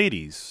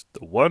Mithridates,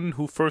 the one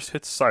who first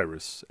hit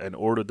Cyrus, and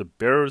ordered the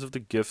bearers of the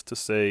gift to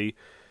say,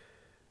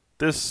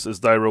 "This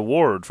is thy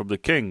reward from the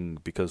king,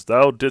 because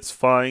thou didst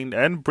find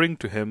and bring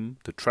to him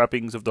the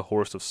trappings of the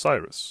horse of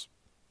Cyrus."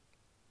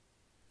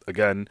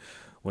 Again,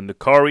 when the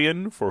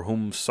Carian, for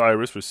whom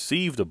Cyrus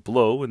received a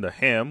blow in the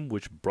ham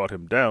which brought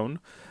him down,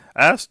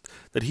 asked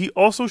that he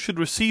also should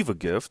receive a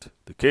gift,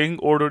 the king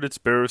ordered its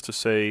bearers to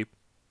say,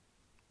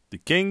 "The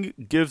king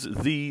gives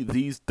thee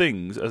these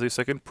things as a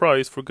second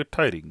prize for good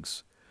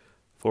tidings.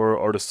 For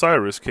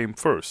Artaxerxes came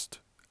first,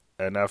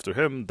 and after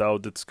him thou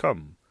didst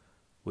come,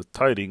 with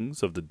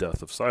tidings of the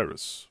death of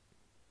Cyrus."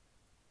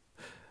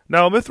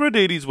 Now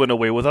Mithridates went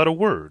away without a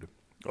word,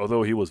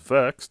 although he was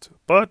vexed,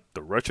 but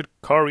the wretched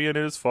Carian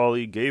in his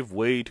folly gave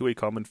way to a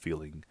common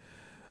feeling.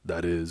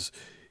 That is,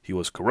 he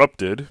was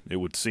corrupted, it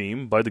would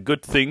seem, by the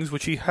good things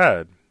which he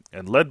had,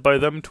 and led by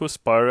them to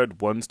aspire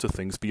at once to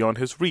things beyond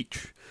his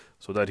reach,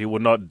 so that he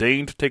would not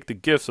deign to take the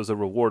gifts as a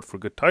reward for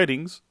good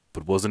tidings,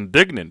 but was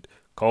indignant,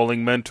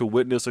 calling men to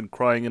witness and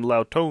crying in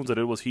loud tones that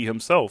it was he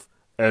himself,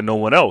 and no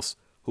one else,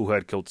 who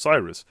had killed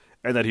Cyrus,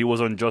 and that he was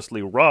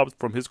unjustly robbed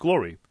from his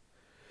glory.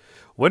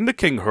 When the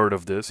king heard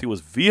of this, he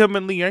was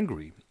vehemently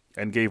angry,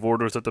 and gave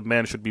orders that the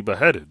man should be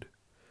beheaded.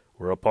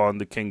 Whereupon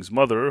the king's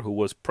mother, who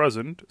was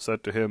present,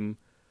 said to him,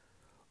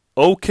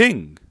 "O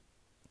king,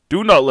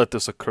 do not let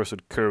this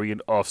accursed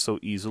Carian off so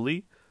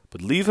easily,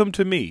 but leave him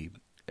to me,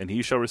 and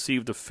he shall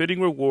receive the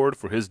fitting reward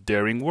for his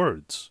daring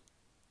words."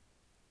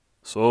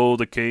 So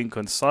the king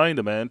consigned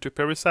the man to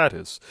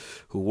Parysatis,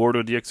 who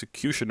ordered the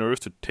executioners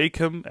to take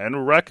him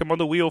and rack him on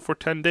the wheel for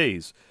 10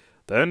 days,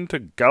 then to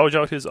gouge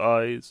out his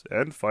eyes,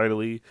 and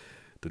finally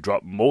to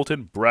drop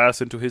molten brass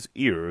into his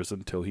ears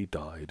until he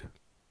died.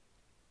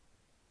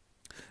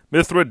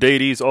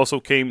 Mithridates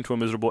also came to a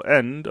miserable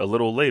end a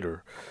little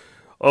later,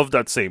 of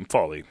that same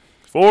folly.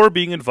 For,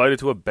 being invited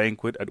to a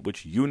banquet at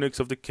which eunuchs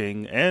of the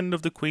king and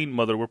of the queen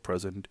mother were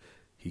present,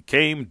 he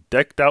came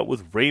decked out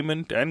with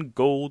raiment and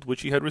gold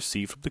which he had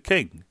received from the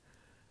king.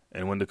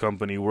 And when the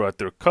company were at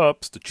their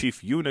cups, the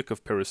chief eunuch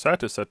of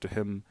Parysatis said to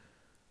him,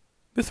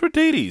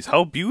 "Mithridates,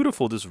 how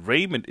beautiful this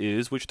raiment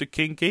is which the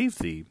king gave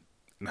thee,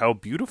 and how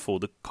beautiful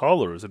the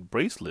collars and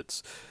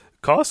bracelets.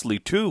 Costly,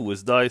 too,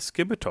 is thy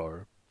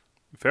scimitar.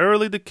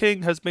 Verily the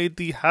king has made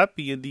thee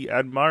happy in the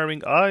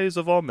admiring eyes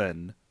of all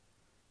men."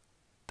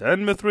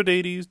 Then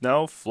Mithridates,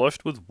 now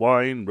flushed with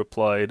wine,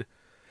 replied,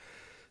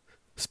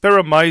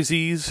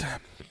 "Sparamizes,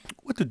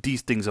 what do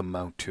these things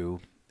amount to?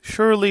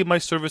 Surely my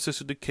services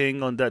to the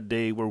king on that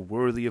day were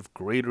worthy of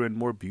greater and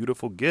more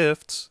beautiful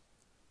gifts."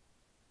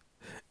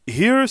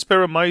 Here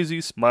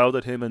Sparamizes smiled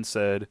at him and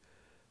said,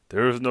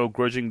 "There is no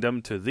grudging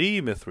them to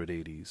thee,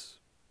 Mithridates.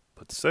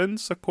 But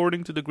since,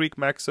 according to the Greek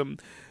maxim,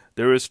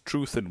 there is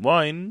truth in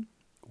wine,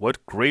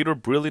 what great or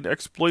brilliant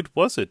exploit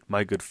was it,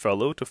 my good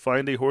fellow, to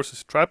find a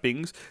horse's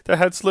trappings that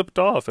had slipped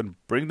off and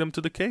bring them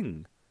to the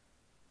king?"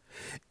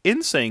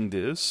 In saying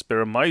this,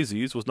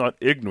 Sparamizes was not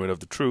ignorant of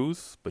the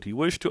truth, but he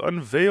wished to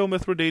unveil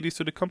Mithridates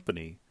to the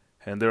company,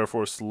 and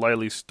therefore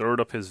slyly stirred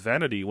up his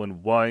vanity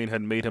when wine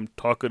had made him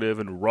talkative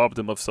and robbed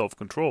him of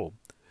self-control.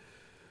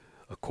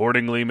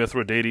 Accordingly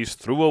Mithridates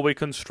threw away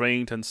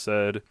constraint and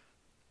said,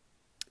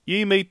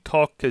 "Ye may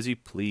talk as ye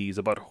please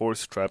about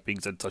horse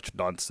trappings and such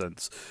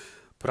nonsense,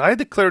 but I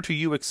declare to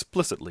you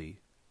explicitly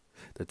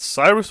that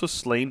Cyrus was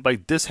slain by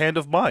this hand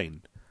of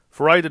mine,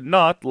 For I did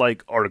not,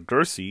 like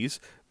Artaxerxes,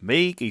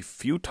 make a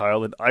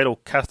futile and idle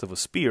cast of a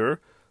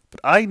spear,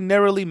 but I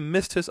narrowly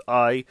missed his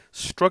eye,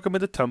 struck him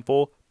in the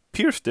temple,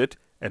 pierced it,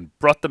 and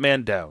brought the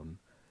man down.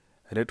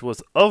 And it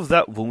was of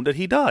that wound that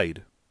he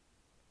died.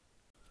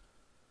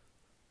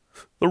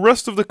 The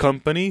rest of the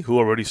company, who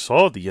already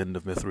saw the end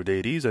of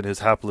Mithridates and his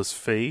hapless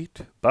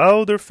fate,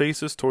 bowed their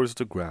faces towards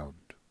the ground.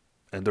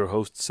 And their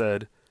host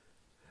said,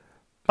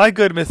 "My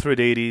good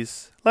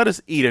Mithridates, let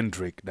us eat and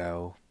drink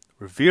now,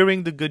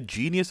 revering the good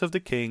genius of the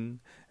king,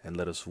 and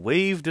let us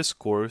waive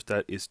discourse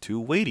that is too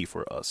weighty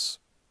for us."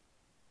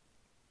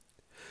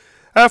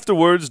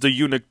 Afterwards the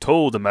eunuch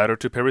told the matter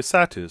to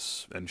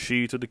Parysatis, and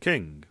she to the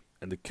king.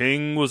 And the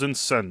king was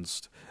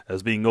incensed,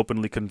 as being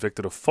openly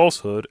convicted of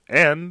falsehood,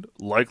 and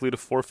likely to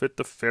forfeit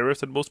the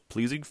fairest and most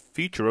pleasing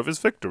feature of his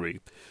victory.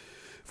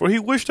 For he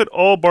wished that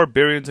all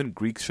barbarians and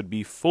Greeks should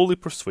be fully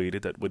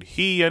persuaded that when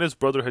he and his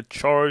brother had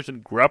charged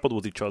and grappled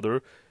with each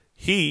other,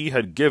 he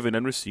had given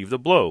and received a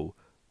blow,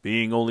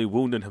 being only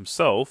wounded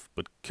himself,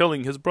 but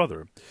killing his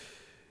brother.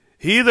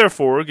 He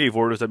therefore gave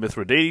orders that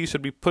Mithridates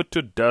should be put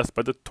to death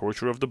by the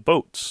torture of the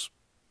boats.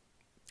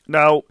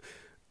 Now,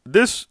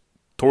 this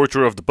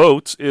torture of the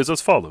boats is as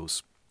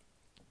follows.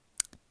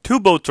 2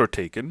 boats are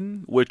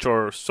taken, which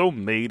are so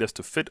made as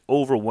to fit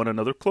over one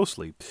another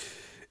closely.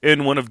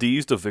 In one of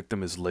these the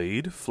victim is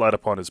laid, flat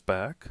upon his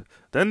back.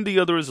 Then the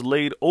other is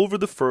laid over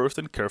the first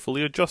and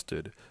carefully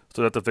adjusted,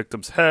 so that the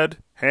victim's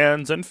head,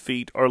 hands, and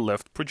feet are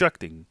left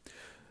projecting,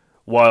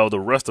 while the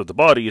rest of the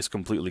body is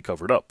completely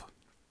covered up.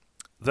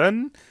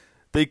 Then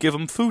they give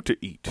him food to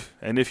eat,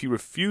 and if he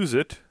refuse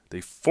it, they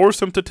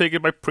force him to take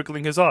it by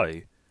prickling his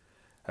eye.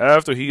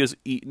 After he has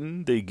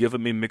eaten, they give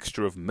him a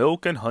mixture of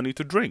milk and honey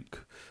to drink,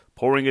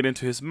 pouring it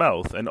into his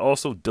mouth, and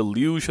also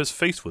deluge his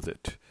face with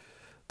it.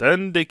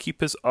 Then they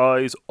keep his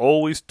eyes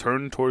always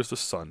turned towards the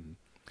sun,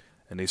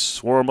 and a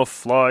swarm of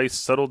flies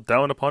settle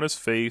down upon his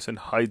face and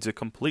hides it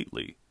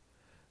completely.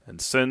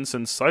 And since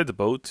inside the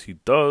boat he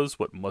does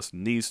what must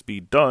needs be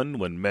done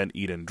when men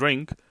eat and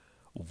drink,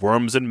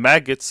 worms and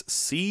maggots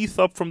seethe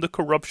up from the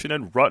corruption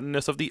and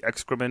rottenness of the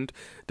excrement,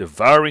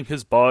 devouring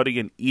his body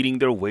and eating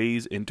their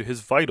ways into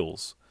his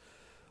vitals.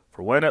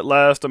 For when at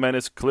last a man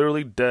is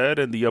clearly dead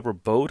and the upper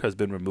boat has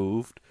been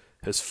removed,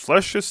 his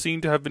flesh is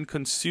seen to have been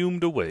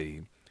consumed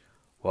away,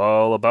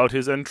 while about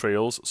his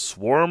entrails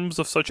swarms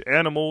of such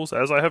animals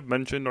as I have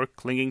mentioned are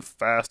clinging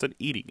fast and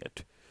eating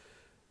it.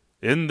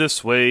 In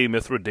this way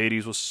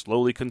Mithridates was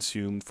slowly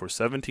consumed for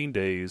 17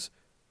 days,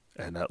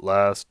 and at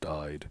last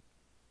died.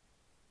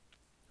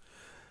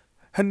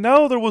 And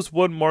now there was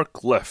one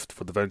mark left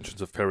for the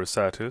vengeance of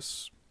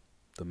Parysatis,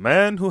 the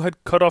man who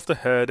had cut off the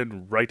head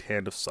and right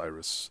hand of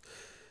Cyrus,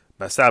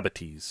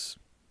 Masabates,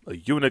 a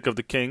eunuch of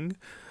the king.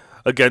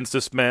 Against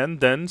this man,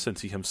 then,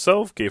 since he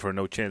himself gave her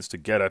no chance to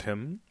get at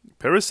him,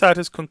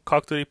 Parysatis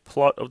concocted a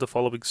plot of the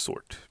following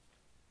sort.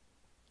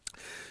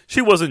 She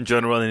was in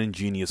general an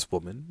ingenious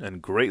woman,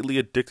 and greatly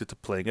addicted to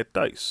playing at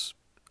dice.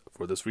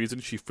 For this reason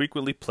she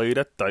frequently played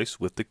at dice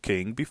with the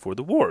king before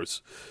the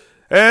wars.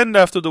 And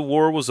after the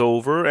war was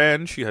over,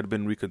 and she had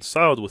been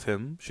reconciled with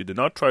him, she did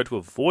not try to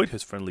avoid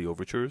his friendly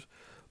overtures,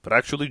 but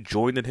actually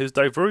joined in his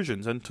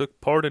diversions and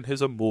took part in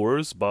his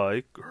amours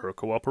by her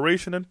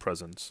cooperation and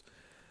presence,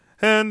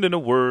 and, in a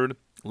word,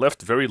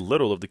 left very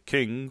little of the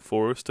king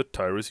for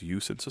Stateira's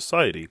use in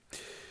society.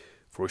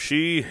 For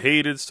she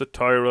hated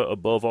Stateira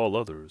above all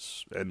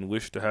others, and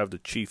wished to have the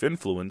chief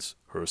influence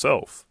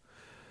herself.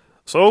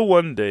 So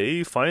one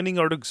day, finding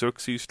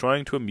Artaxerxes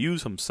trying to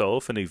amuse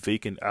himself in a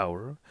vacant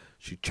hour,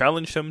 she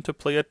challenged him to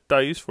play at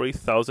dice for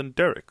 1,000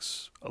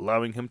 darics,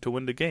 allowing him to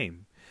win the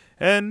game,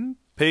 and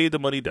pay the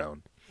money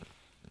down.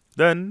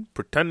 Then,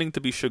 pretending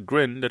to be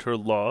chagrined at her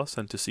loss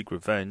and to seek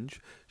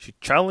revenge, she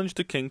challenged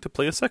the king to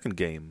play a second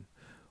game,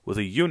 with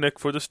a eunuch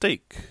for the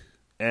stake,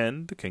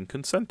 and the king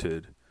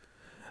consented.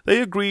 They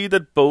agreed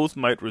that both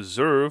might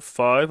reserve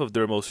 5 of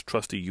their most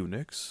trusty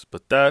eunuchs,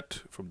 but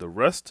that, from the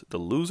rest, the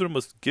loser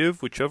must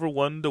give whichever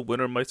one the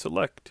winner might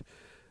select,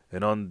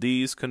 and on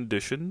these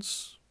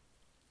conditions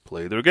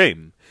play their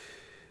game.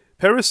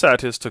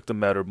 Parysatis took the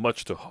matter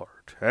much to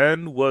heart,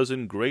 and was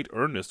in great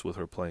earnest with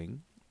her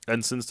playing,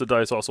 and since the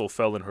dice also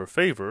fell in her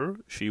favor,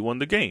 she won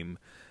the game,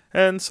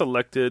 and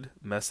selected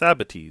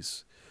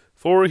Masabates,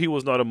 for he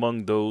was not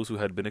among those who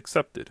had been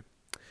accepted.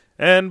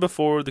 And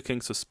before the king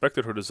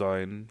suspected her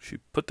design, she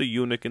put the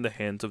eunuch in the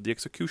hands of the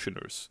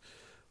executioners,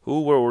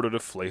 who were ordered to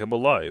flay him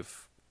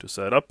alive, to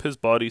set up his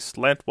body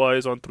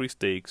slantwise on 3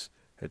 stakes,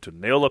 and to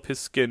nail up his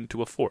skin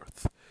to a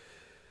 4th.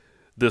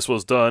 This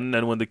was done,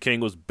 and when the king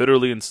was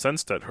bitterly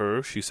incensed at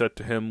her, she said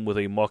to him with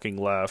a mocking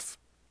laugh,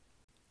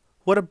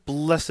 "What a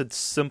blessed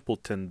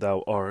simpleton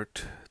thou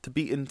art, to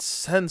be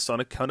incensed on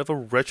account of a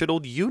wretched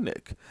old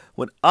eunuch,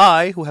 when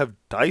I, who have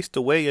diced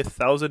away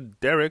 1,000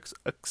 darics,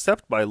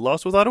 accept my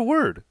loss without a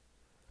word."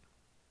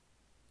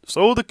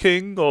 So the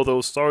king,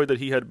 although sorry that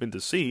he had been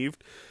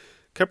deceived,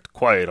 kept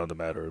quiet on the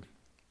matter.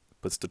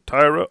 But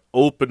Stateira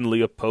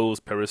openly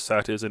opposed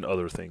Parysatis in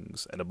other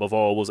things, and above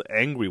all was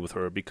angry with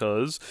her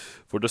because,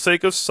 for the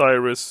sake of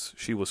Cyrus,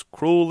 she was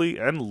cruelly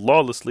and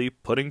lawlessly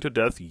putting to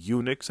death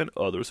eunuchs and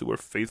others who were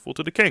faithful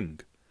to the king.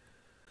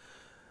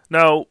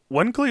 Now,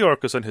 when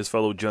Clearchus and his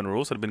fellow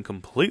generals had been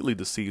completely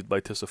deceived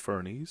by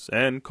Tissaphernes,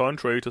 and,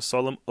 contrary to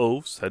solemn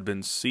oaths, had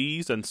been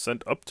seized and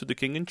sent up to the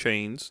king in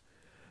chains,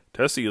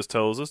 Ctesias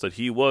tells us that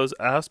he was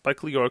asked by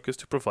Clearchus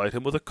to provide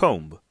him with a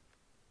comb.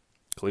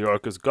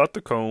 Clearchus got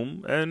the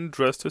comb and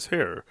dressed his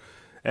hair,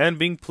 and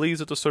being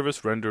pleased at the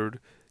service rendered,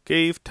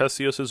 gave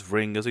Ctesias his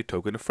ring as a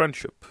token of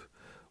friendship,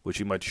 which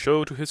he might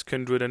show to his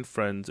kindred and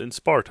friends in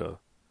Sparta.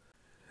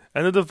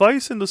 And the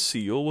device in the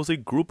seal was a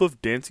group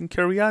of dancing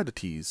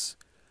caryatides.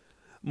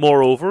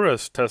 Moreover,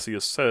 as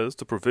Ctesias says,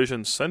 the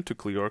provisions sent to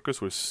Clearchus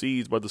were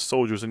seized by the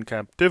soldiers in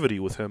captivity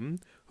with him,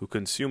 who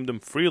consumed them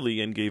freely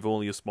and gave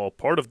only a small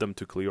part of them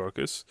to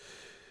Clearchus.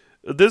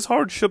 This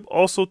hardship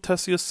also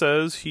Ctesias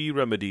says he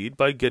remedied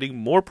by getting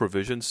more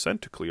provisions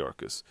sent to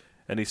Clearchus,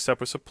 and a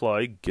separate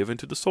supply given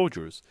to the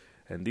soldiers,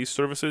 and these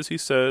services he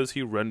says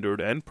he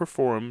rendered and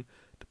performed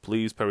to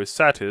please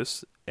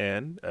Parysatis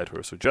and at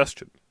her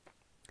suggestion.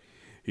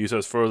 He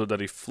says further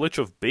that a flitch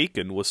of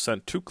bacon was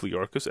sent to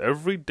Clearchus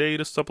every day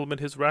to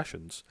supplement his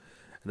rations,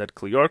 and that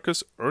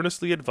Clearchus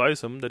earnestly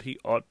advised him that he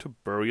ought to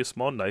bury a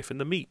small knife in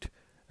the meat,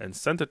 and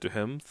sent it to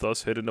him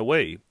thus hidden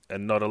away,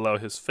 and not allow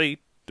his fate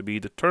to be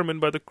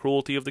determined by the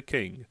cruelty of the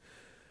king.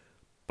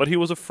 But he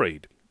was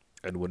afraid,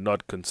 and would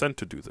not consent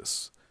to do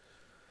this.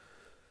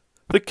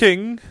 The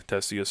king,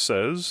 Ctesias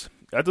says,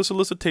 at the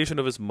solicitation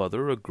of his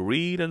mother,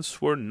 agreed and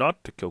swore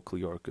not to kill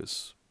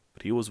Clearchus,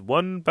 but he was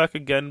won back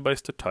again by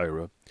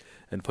Stateira,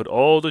 and put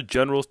all the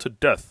generals to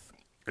death,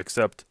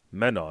 except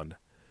Menon.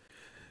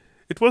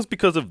 It was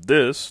because of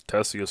this,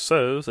 Ctesias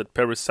says, that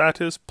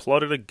Parysatis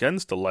plotted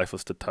against the life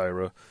of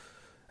Stateira,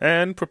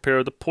 and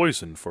prepared the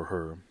poison for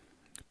her.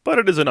 But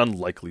it is an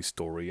unlikely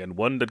story, and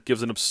one that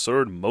gives an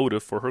absurd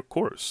motive for her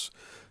course.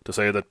 To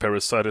say that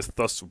Parysatis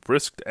thus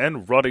risked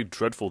and wrought a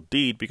dreadful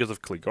deed because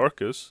of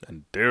Clearchus,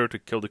 and dared to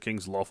kill the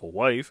king's lawful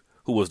wife,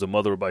 who was the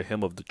mother by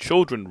him of the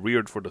children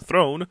reared for the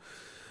throne,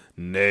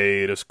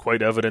 nay, it is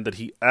quite evident that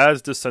he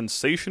adds this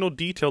sensational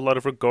detail out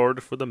of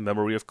regard for the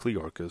memory of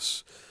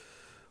Clearchus.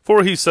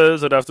 For he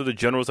says that after the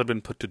generals had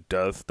been put to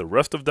death, the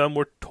rest of them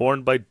were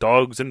torn by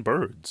dogs and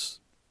birds.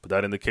 But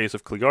that in the case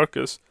of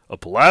Clearchus, a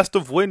blast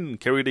of wind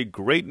carried a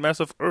great mass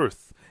of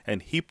earth,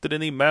 and heaped it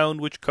in a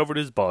mound which covered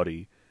his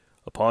body.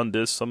 Upon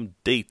this some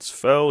dates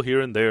fell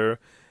here and there,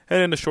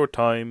 and in a short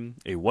time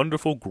a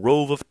wonderful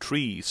grove of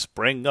trees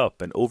sprang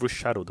up and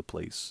overshadowed the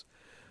place,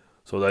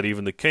 so that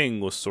even the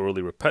king was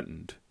sorely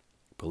repentant,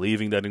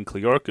 believing that in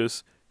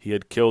Clearchus he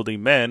had killed a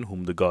man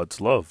whom the gods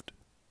loved.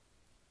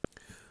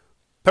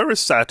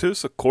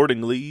 Parysatis,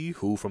 accordingly,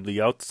 who from the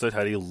outset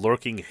had a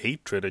lurking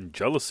hatred and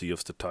jealousy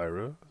of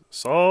Stateira,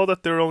 saw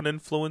that their own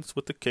influence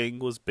with the king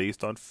was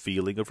based on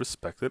feeling of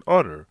respect and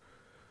honor,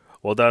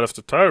 while that of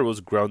Stateira was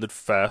grounded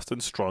fast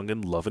and strong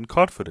in love and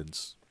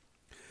confidence.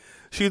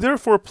 She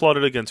therefore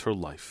plotted against her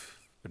life,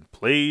 and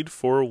played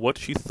for what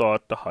she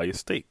thought the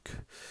highest stake.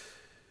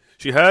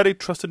 She had a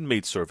trusted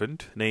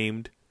maidservant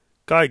named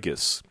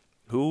Gyges,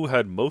 who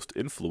had most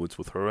influence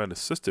with her and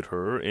assisted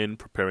her in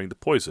preparing the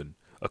poison,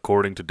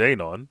 according to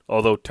Danon,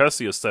 although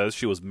Ctesias says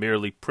she was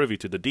merely privy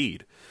to the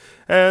deed,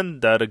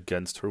 and that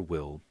against her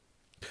will.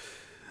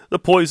 The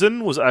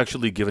poison was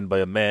actually given by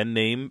a man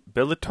named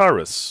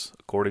Belitaris.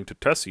 According to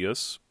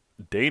Ctesias,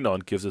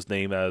 Danon gives his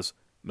name as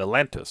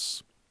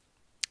Melantus.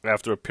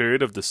 After a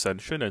period of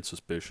dissension and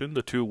suspicion,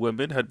 the two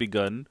women had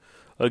begun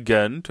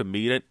again to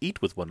meet and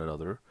eat with one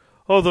another,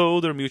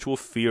 although their mutual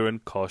fear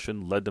and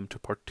caution led them to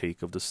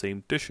partake of the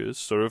same dishes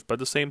served by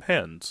the same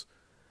hands.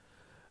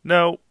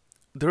 Now,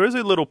 there is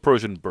a little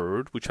Persian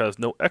bird which has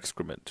no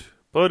excrement,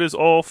 but is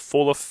all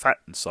full of fat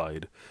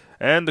inside,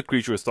 and the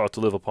creature is thought to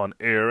live upon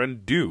air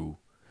and dew.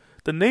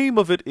 The name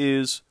of it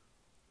is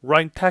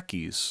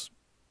Rhintachys.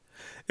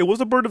 It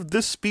was a bird of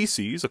this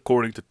species,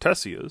 according to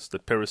Ctesias,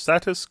 that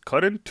Parysatis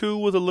cut in two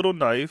with a little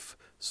knife,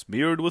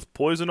 smeared with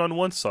poison on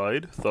one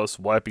side, thus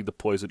wiping the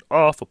poison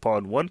off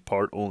upon one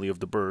part only of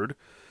the bird.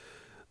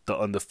 The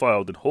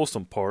undefiled and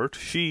wholesome part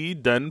she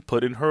then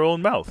put in her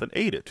own mouth and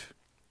ate it,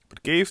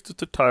 but gave to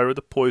Stateira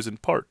the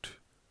poisoned part.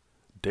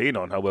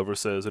 Danon, however,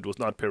 says it was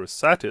not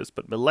Parysatis,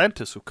 but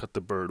Melantus who cut the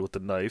bird with the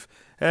knife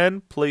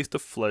and placed the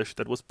flesh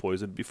that was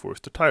poisoned before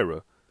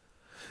Stateira.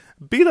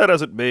 Be that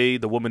as it may,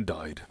 the woman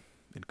died,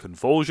 in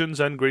convulsions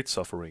and great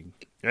suffering,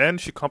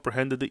 and she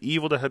comprehended the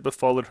evil that had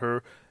befallen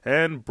her,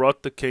 and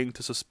brought the king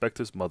to suspect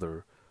his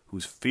mother,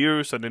 whose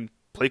fierce and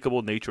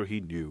implacable nature he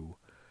knew.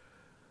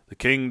 The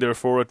king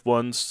therefore at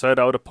once set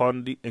out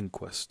upon the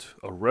inquest,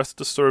 arrested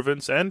the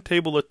servants and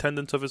table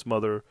attendants of his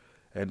mother,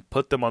 and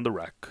put them on the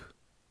rack.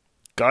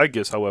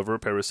 Gyges, however,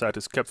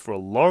 Parysatis kept for a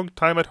long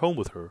time at home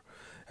with her,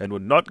 and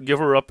would not give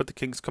her up at the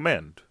king's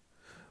command.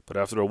 But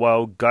after a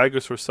while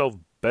Gyges herself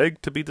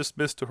begged to be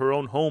dismissed to her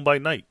own home by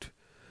night.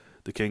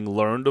 The king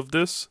learned of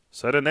this,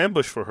 set an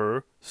ambush for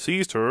her,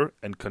 seized her,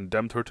 and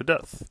condemned her to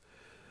death.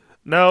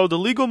 Now, the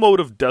legal mode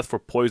of death for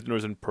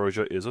poisoners in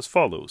Persia is as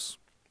follows.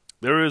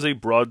 There is a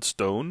broad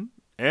stone,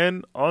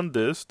 and on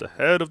this the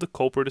head of the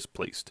culprit is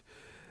placed.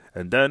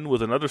 And then,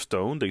 with another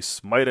stone, they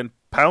smite and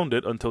pound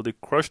it until they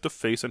crush the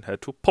face and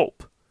head to a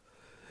pulp.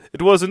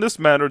 It was in this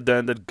manner,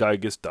 then, that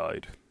Gyges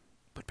died.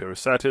 But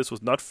Parysatis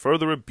was not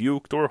further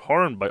rebuked or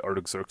harmed by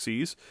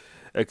Artaxerxes,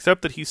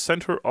 except that he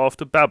sent her off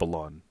to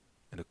Babylon,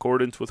 in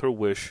accordance with her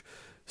wish,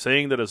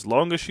 saying that as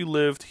long as she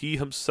lived, he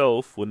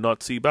himself would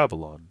not see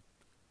Babylon.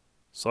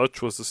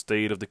 Such was the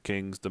state of the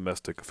king's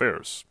domestic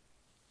affairs.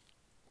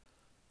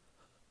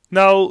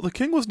 Now, the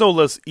king was no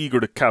less eager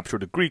to capture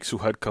the Greeks who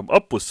had come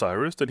up with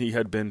Cyrus than he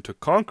had been to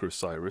conquer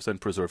Cyrus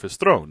and preserve his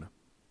throne.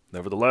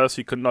 Nevertheless,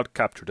 he could not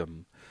capture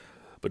them.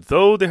 But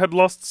though they had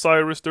lost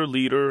Cyrus, their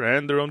leader,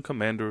 and their own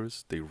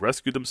commanders, they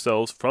rescued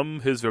themselves from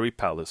his very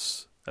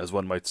palace, as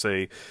one might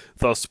say,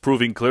 thus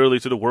proving clearly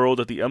to the world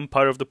that the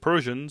empire of the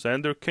Persians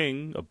and their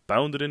king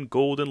abounded in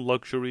gold and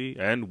luxury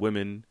and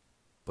women,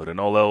 but in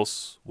all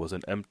else was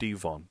an empty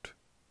vaunt.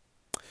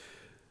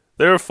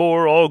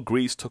 Therefore all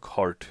Greece took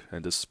heart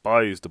and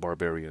despised the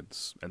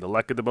barbarians, and the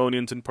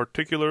Lacedaemonians in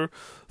particular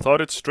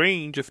thought it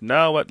strange if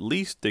now at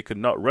least they could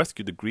not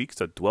rescue the Greeks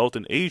that dwelt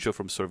in Asia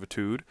from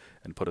servitude,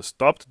 and put a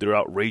stop to their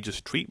outrageous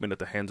treatment at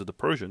the hands of the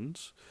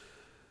Persians.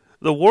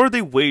 The war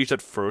they waged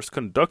at first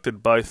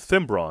conducted by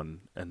Thimbron,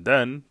 and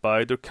then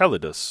by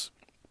Deucalidas,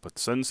 but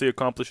since they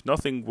accomplished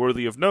nothing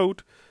worthy of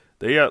note,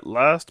 they at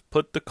last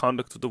put the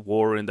conduct of the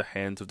war in the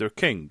hands of their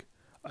king,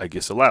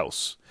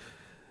 Agesilaus.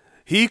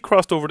 He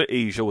crossed over to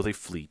Asia with a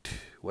fleet,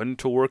 went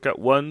to work at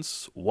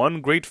once,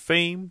 won great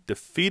fame,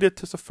 defeated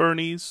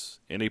Tissaphernes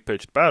in a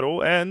pitched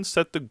battle, and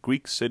set the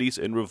Greek cities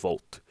in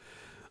revolt.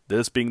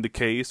 This being the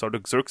case,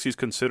 Artaxerxes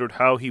considered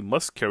how he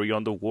must carry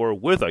on the war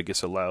with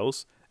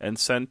Agesilaus, and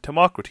sent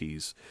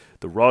Timocrates,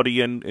 the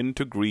Rhodian,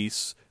 into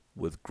Greece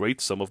with great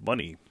sum of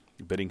money,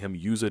 bidding him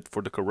use it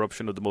for the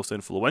corruption of the most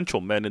influential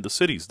men in the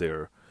cities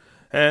there,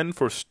 and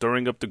for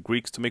stirring up the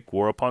Greeks to make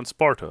war upon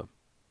Sparta.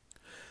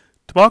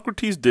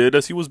 Timocrates did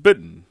as he was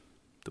bidden.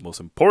 The most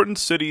important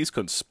cities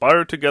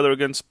conspired together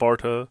against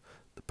Sparta,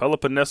 the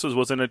Peloponnesus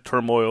was in a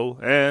turmoil,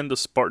 and the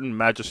Spartan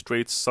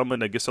magistrates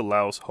summoned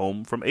Agesilaus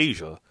home from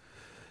Asia.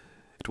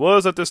 It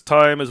was at this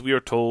time, as we are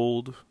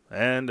told,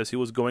 and as he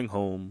was going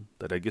home,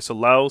 that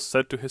Agesilaus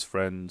said to his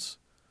friends,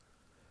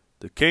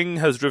 "The king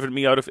has driven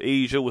me out of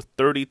Asia with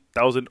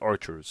 30,000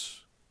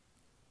 archers,"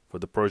 for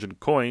the Persian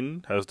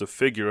coin has the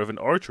figure of an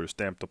archer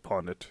stamped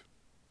upon it.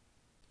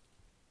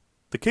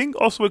 The king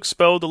also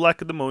expelled the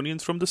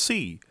Lacedaemonians from the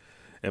sea,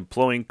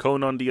 employing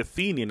Conon the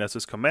Athenian as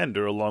his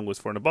commander along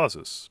with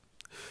Pharnabazus.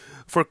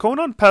 For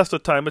Conon passed a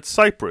time at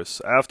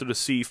Cyprus after the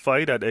sea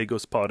fight at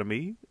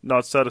Aegospotami,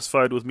 not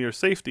satisfied with mere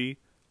safety,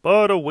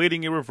 but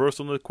awaiting a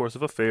reversal in the course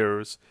of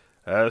affairs,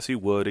 as he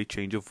would a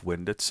change of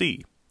wind at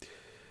sea.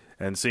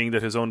 And seeing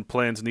that his own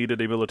plans needed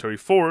a military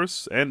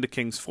force, and the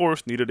king's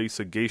force needed a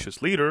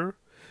sagacious leader,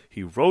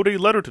 he wrote a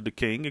letter to the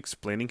king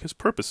explaining his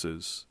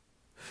purposes.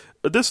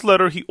 This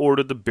letter he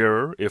ordered the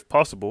bearer, if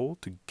possible,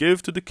 to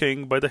give to the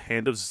king by the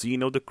hand of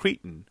Zeno the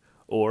Cretan,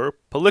 or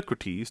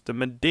Polycrates the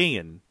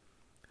Mendaean.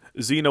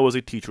 Zeno was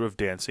a teacher of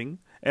dancing,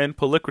 and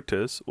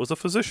Polycrates was a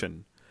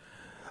physician.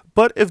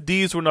 But if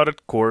these were not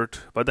at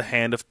court, by the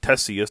hand of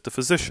Theseus the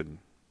physician.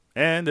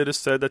 And it is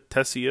said that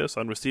Theseus,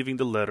 on receiving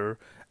the letter,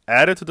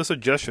 added to the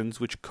suggestions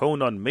which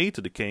Conon made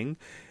to the king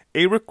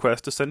a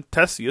request to send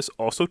Theseus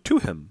also to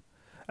him,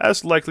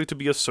 as likely to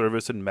be of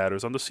service in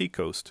matters on the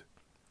sea-coast.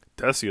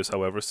 Theseus,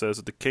 however, says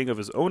that the king of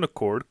his own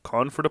accord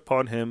conferred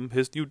upon him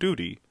his new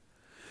duty.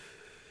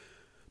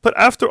 But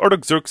after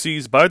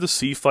Artaxerxes, by the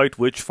sea fight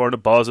which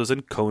Pharnabazus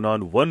and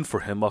Conon won for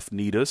him off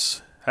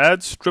Cnidus,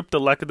 had stripped the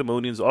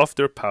Lacedaemonians off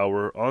their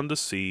power on the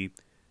sea,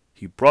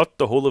 he brought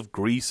the whole of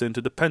Greece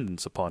into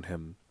dependence upon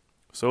him,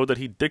 so that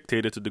he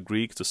dictated to the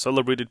Greeks the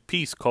celebrated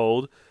peace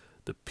called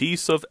the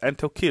Peace of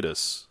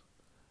Antiochidus.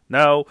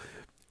 Now,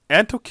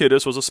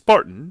 Antiochidus was a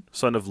Spartan,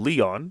 son of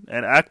Leon,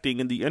 and acting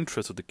in the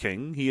interest of the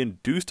king, he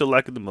induced the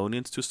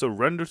Lacedaemonians to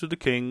surrender to the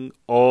king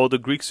all the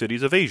Greek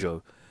cities of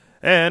Asia,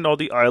 and all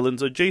the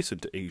islands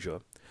adjacent to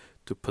Asia,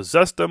 to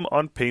possess them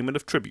on payment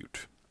of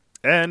tribute.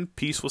 And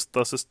peace was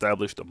thus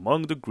established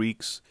among the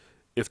Greeks,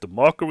 if the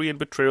mockery and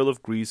betrayal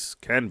of Greece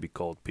can be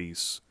called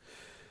peace.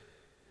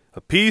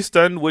 A peace,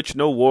 then, which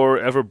no war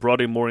ever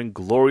brought a more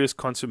inglorious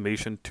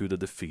consummation to the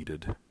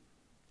defeated.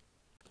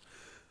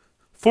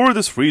 For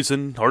this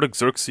reason,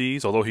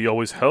 Artaxerxes, although he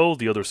always held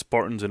the other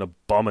Spartans in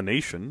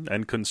abomination,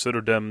 and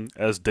considered them,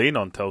 as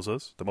Danon tells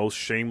us, the most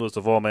shameless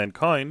of all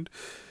mankind,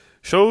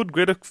 showed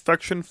great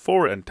affection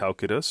for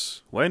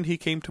Antiochidus when he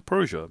came to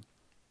Persia.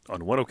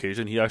 On one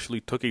occasion he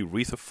actually took a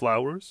wreath of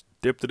flowers,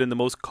 dipped it in the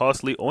most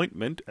costly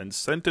ointment, and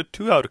sent it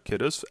to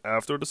Antiochidus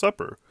after the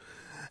supper.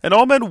 And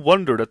all men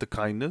wondered at the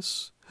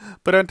kindness,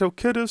 but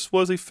Antiochidus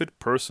was a fit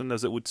person,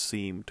 as it would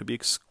seem, to be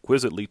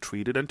exquisitely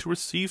treated and to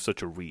receive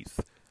such a wreath,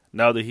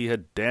 now that he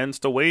had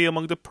danced away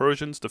among the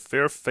Persians the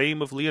fair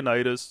fame of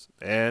Leonidas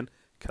and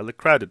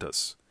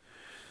Callicratidas.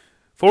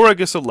 For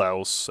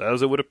Agesilaus,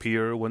 as it would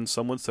appear, when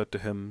someone said to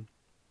him,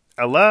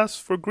 "Alas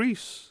for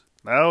Greece!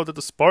 now that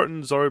the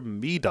Spartans are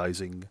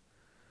Medizing,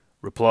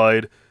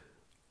 replied,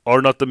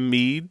 "Are not the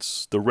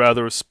Medes the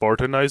rather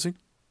Spartanizing?"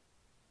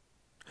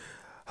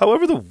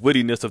 However, the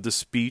wittiness of this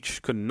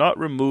speech could not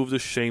remove the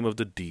shame of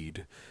the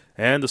deed,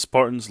 and the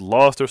Spartans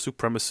lost their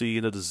supremacy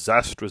in the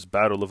disastrous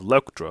battle of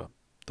Leuctra,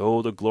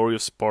 though the glory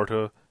of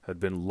Sparta had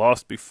been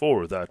lost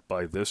before that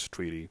by this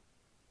treaty.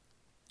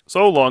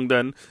 So long,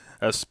 then,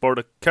 as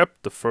Sparta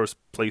kept the first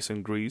place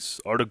in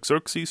Greece,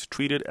 Artaxerxes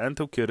treated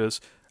Antochidas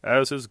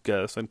as his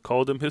guest and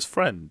called him his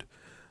friend.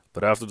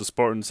 But after the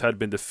Spartans had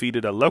been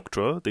defeated at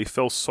Leuctra, they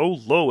fell so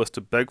low as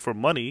to beg for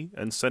money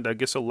and sent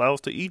Agesilaus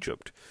to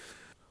Egypt,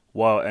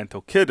 while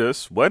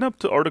Antochidas went up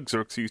to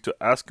Artaxerxes to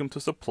ask him to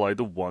supply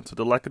the wants of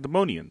the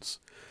Lacedaemonians.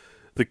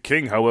 The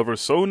king, however,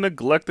 so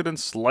neglected and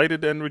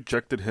slighted and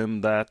rejected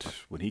him that,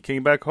 when he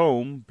came back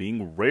home,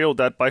 being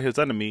railed at by his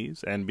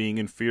enemies, and being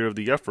in fear of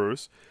the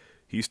Ephors,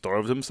 he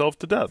starved himself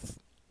to death.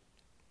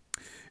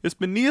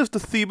 Ismenias the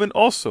Theban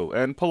also,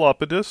 and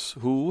Pelopidas,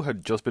 who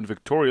had just been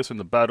victorious in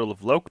the battle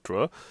of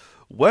Leuctra,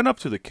 went up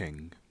to the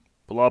king.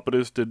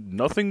 Pelopidas did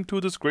nothing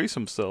to disgrace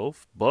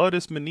himself, but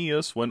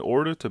Ismenias, when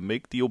ordered to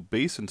make the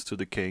obeisance to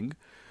the king,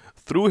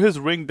 threw his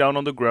ring down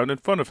on the ground in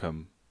front of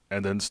him,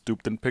 and then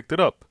stooped and picked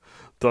it up,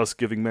 thus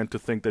giving men to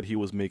think that he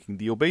was making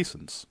the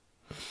obeisance.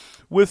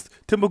 With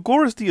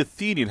Timagoras the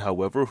Athenian,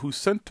 however, who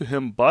sent to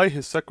him by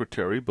his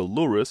secretary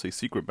Belurus a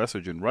secret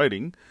message in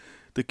writing,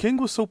 the king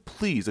was so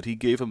pleased that he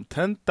gave him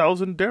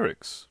 10,000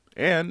 derricks,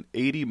 and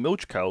 80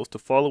 milch cows to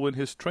follow in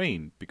his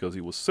train, because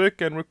he was sick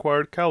and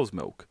required cow's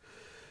milk.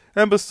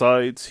 And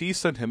besides, he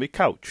sent him a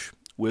couch,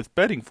 with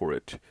bedding for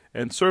it,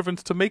 and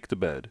servants to make the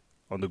bed,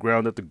 on the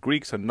ground that the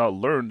Greeks had not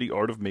learned the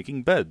art of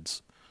making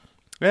beds,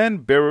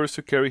 and bearers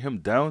to carry him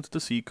down to the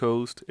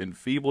sea-coast,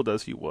 enfeebled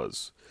as he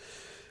was.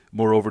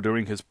 Moreover,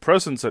 during his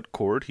presence at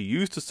court, he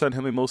used to send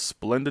him a most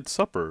splendid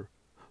supper,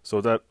 so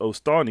that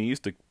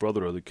Ostanes, the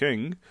brother of the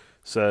king,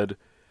 said,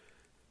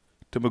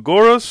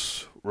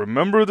 "Timagoras,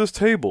 remember this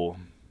table.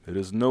 It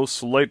is no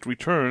slight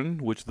return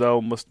which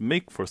thou must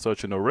make for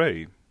such an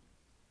array."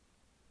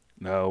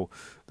 Now,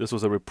 this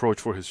was a reproach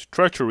for his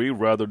treachery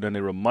rather than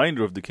a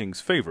reminder of the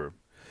king's favor.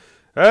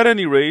 At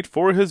any rate,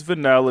 for his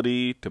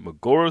venality,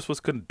 Timagoras was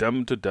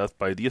condemned to death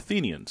by the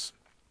Athenians.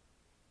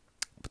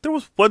 But there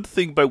was one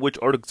thing by which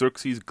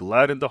Artaxerxes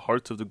gladdened the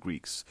hearts of the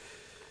Greeks,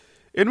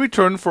 in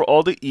return for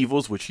all the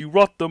evils which he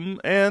wrought them,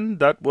 and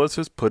that was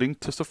his putting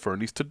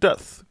Tissaphernes to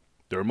death,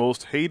 their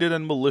most hated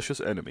and malicious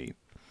enemy.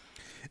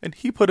 And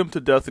he put him to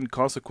death in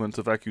consequence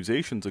of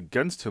accusations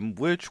against him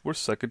which were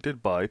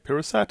seconded by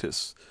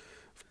Parysatis.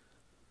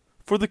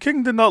 For the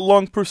king did not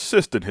long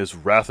persist in his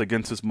wrath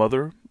against his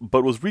mother,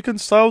 but was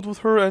reconciled with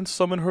her and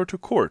summoned her to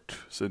court,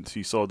 since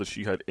he saw that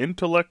she had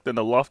intellect and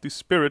a lofty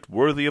spirit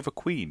worthy of a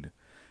queen,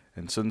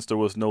 and since there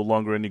was no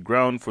longer any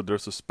ground for their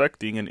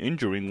suspecting and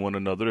injuring one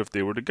another if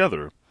they were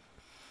together.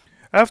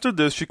 After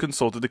this she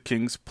consulted the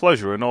king's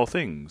pleasure in all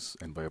things,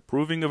 and by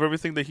approving of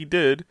everything that he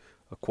did,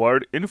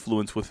 acquired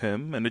influence with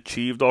him and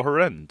achieved all her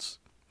ends.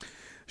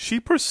 She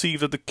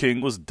perceived that the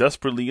king was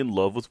desperately in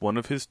love with one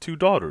of his 2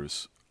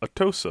 daughters,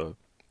 Atossa,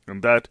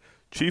 and that,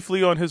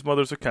 chiefly on his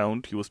mother's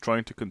account, he was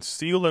trying to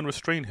conceal and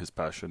restrain his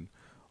passion,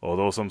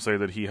 although some say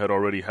that he had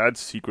already had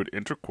secret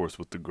intercourse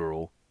with the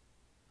girl.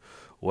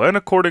 When,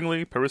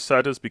 accordingly,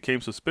 Parysatis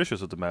became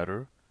suspicious of the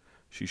matter,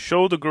 she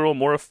showed the girl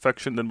more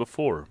affection than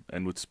before,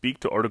 and would speak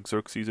to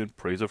Artaxerxes in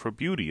praise of her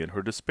beauty and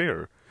her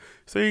despair,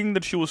 saying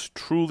that she was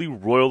truly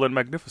royal and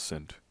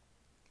magnificent.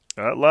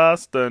 At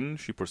last, then,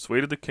 she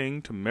persuaded the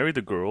king to marry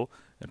the girl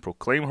and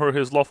proclaim her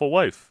his lawful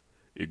wife,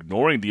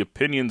 ignoring the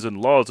opinions and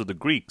laws of the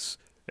Greeks,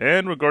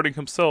 and regarding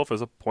himself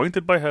as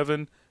appointed by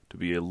heaven to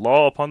be a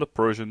law upon the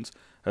Persians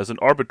as an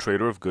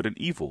arbitrator of good and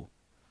evil.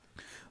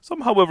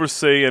 Some, however,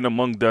 say, and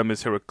among them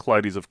is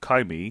Heraclides of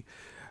Cyme,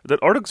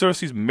 that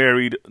Artaxerxes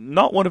married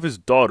not one of his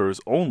daughters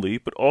only,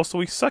 but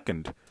also a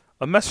second,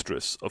 a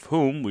mistress, of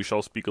whom we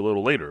shall speak a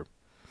little later.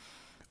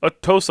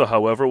 Atossa,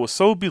 however, was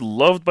so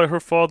beloved by her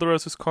father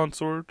as his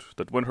consort,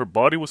 that when her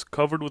body was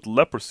covered with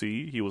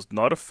leprosy, he was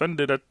not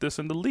offended at this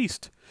in the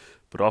least,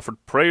 but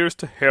offered prayers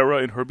to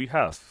Hera in her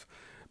behalf,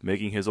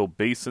 making his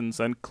obeisance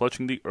and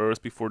clutching the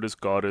earth before this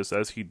goddess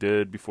as he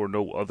did before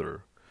no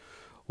other.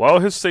 While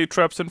his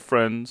satraps and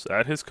friends,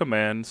 at his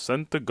command,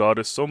 sent the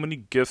goddess so many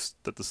gifts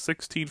that the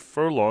 16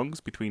 furlongs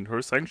between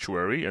her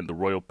sanctuary and the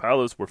royal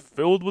palace were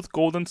filled with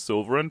gold and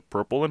silver and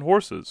purple and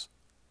horses.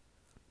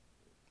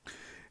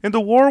 In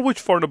the war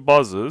which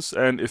Pharnabazus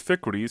and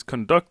Iphicrates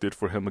conducted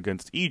for him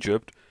against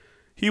Egypt,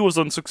 he was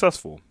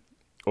unsuccessful,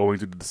 owing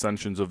to the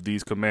dissensions of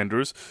these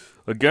commanders.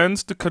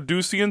 Against the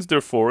Cadusians,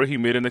 therefore, he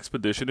made an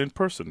expedition in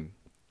person,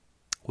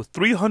 with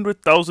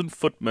 300,000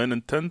 footmen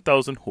and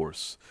 10,000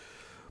 horse.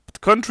 But the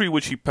country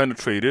which he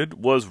penetrated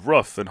was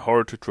rough and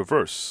hard to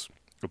traverse,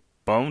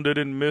 abounded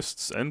in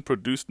mists, and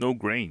produced no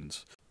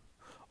grains,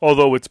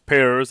 although its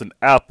pears and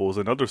apples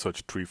and other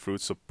such tree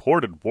fruits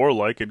supported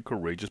warlike and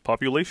courageous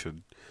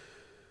population.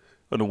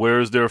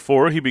 Unawares,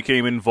 therefore, he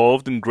became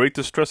involved in great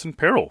distress and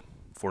peril,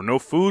 for no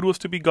food was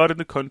to be got in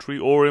the country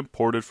or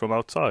imported from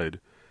outside,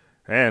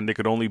 and they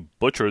could only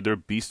butcher their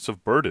beasts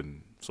of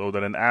burden, so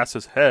that an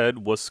ass's head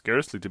was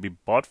scarcely to be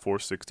bought for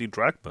 60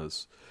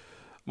 drachmas.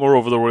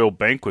 Moreover, the royal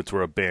banquets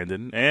were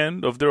abandoned,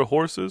 and of their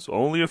horses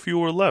only a few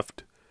were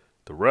left,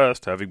 the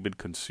rest having been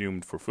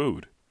consumed for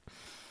food.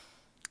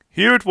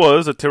 Here it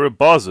was that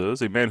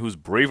Teribazus, a man whose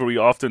bravery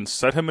often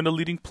set him in a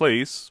leading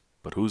place,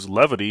 but whose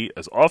levity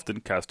as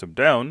often cast him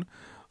down,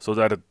 so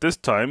that at this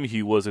time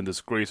he was in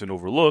disgrace and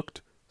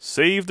overlooked,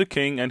 saved the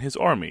king and his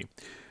army.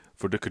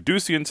 For the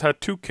Cadusians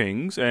had 2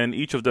 kings, and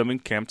each of them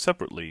encamped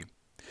separately.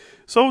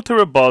 So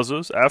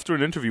Teribazus, after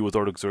an interview with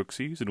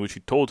Artaxerxes, in which he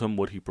told him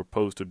what he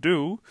proposed to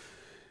do,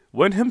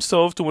 went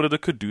himself to one of the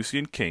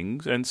Cadusian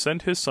kings, and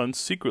sent his son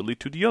secretly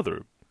to the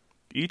other.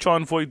 Each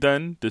envoy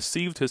then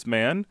deceived his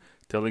man,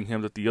 telling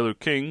him that the other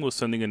king was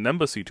sending an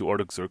embassy to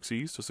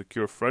Artaxerxes to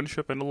secure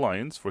friendship and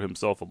alliance for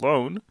himself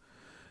alone.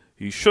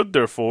 He should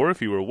therefore, if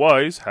he were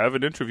wise, have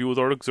an interview with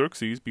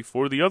Artaxerxes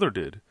before the other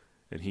did,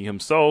 and he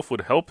himself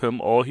would help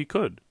him all he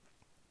could.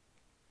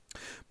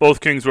 Both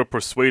kings were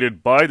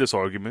persuaded by this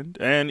argument,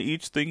 and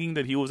each thinking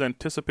that he was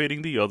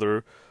anticipating the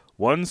other,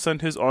 one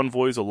sent his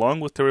envoys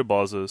along with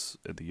Teribazus,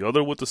 and the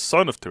other with the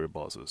son of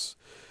Teribazus.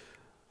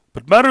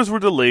 But matters were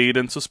delayed,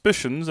 and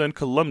suspicions and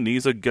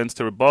calumnies against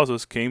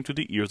Teribazus came to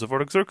the ears of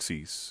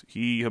Artaxerxes.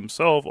 He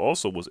himself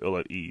also was ill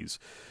at ease,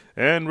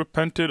 and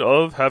repented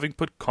of having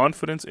put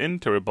confidence in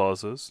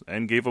Teribazus,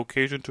 and gave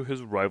occasion to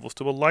his rivals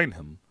to malign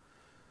him.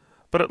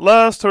 But at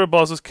last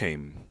Teribazus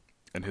came,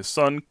 and his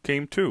son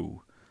came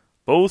too,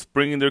 both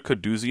bringing their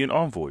Cadusian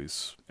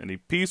envoys, and a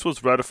peace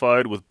was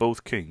ratified with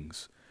both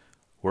kings.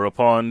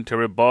 Whereupon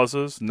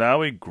Teribazus,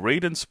 now a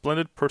great and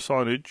splendid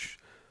personage,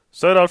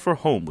 set out for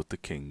home with the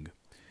king.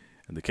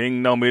 And the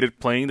king now made it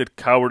plain that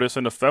cowardice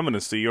and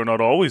effeminacy are not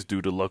always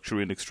due to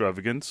luxury and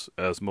extravagance,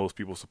 as most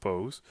people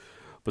suppose,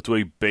 but to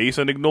a base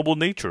and ignoble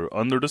nature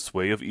under the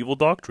sway of evil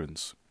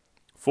doctrines.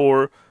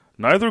 For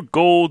neither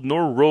gold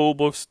nor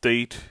robe of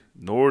state,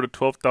 nor the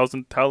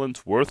 12,000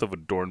 talents worth of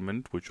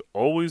adornment which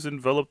always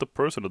enveloped the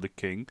person of the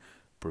king,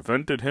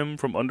 prevented him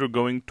from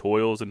undergoing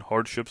toils and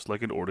hardships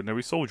like an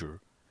ordinary soldier.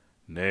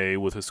 Nay,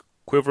 with his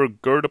quiver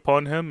girt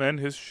upon him and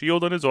his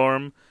shield on his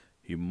arm,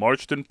 he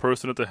marched in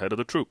person at the head of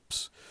the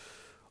troops,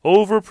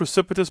 over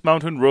precipitous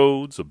mountain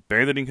roads,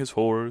 abandoning his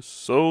horse,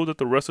 so that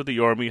the rest of the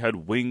army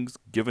had wings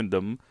given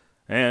them,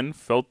 and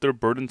felt their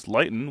burdens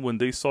lighten when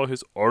they saw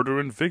his ardor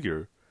and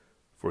vigor,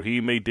 for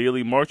he made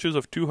daily marches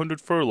of 200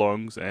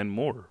 furlongs and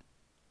more.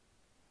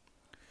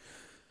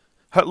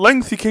 At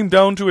length he came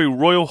down to a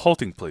royal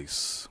halting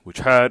place, which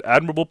had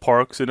admirable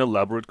parks and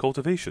elaborate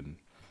cultivation,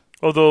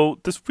 although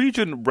this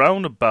region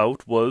round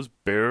about was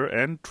bare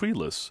and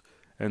treeless,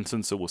 and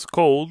since it was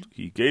cold,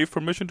 he gave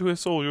permission to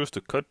his soldiers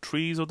to cut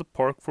trees of the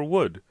park for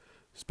wood,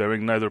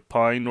 sparing neither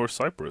pine nor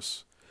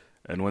cypress.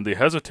 And when they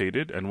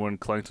hesitated, and were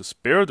inclined to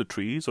spare the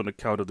trees on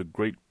account of the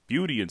great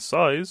beauty and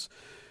size,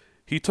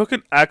 he took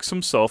an axe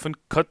himself and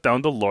cut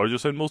down the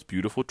largest and most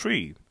beautiful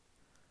tree.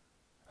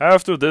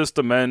 After this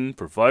the men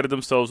provided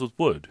themselves with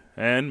wood,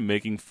 and,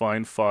 making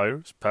fine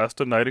fires, passed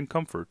the night in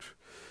comfort.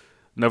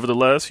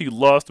 Nevertheless he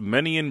lost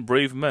many and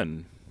brave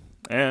men,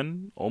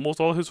 and almost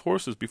all his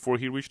horses before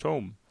he reached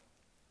home.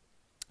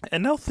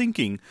 And now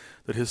thinking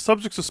that his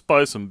subjects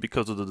despised him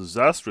because of the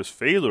disastrous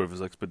failure of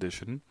his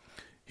expedition,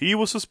 he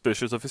was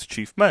suspicious of his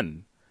chief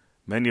men.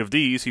 Many of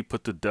these he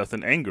put to death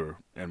in anger,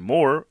 and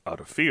more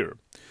out of fear.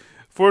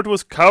 For it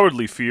was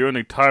cowardly fear in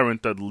a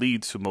tyrant that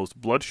leads to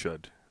most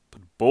bloodshed.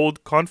 But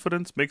bold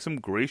confidence makes him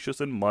gracious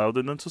and mild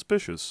and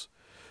unsuspicious.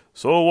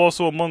 So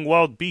also among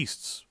wild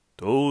beasts,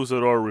 those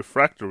that are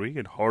refractory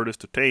and hardest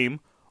to tame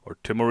are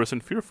timorous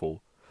and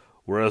fearful,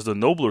 whereas the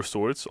nobler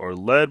sorts are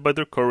led by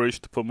their courage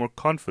to put more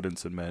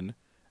confidence in men,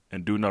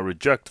 and do not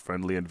reject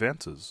friendly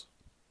advances.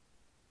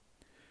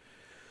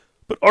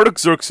 But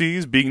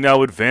Artaxerxes, being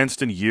now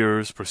advanced in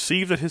years,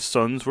 perceived that his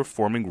sons were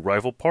forming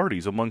rival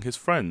parties among his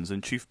friends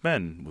and chief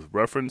men with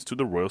reference to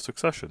the royal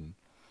succession.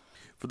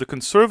 For the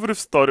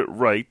conservatives thought it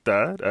right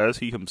that, as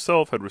he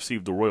himself had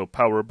received the royal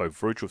power by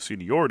virtue of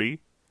seniority,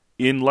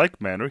 in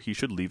like manner he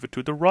should leave it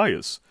to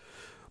Darius.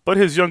 But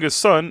his youngest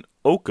son,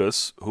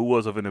 Ochus, who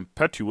was of an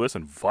impetuous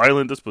and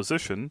violent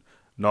disposition,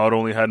 not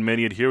only had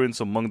many adherents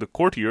among the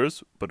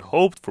courtiers, but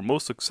hoped for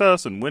most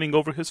success in winning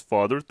over his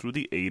father through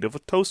the aid of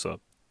Atossa.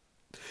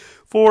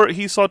 For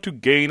he sought to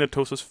gain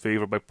Atossa's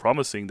favor by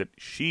promising that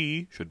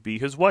she should be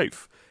his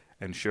wife,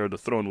 and share the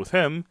throne with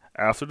him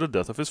after the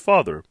death of his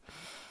father.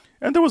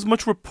 And there was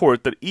much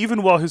report that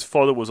even while his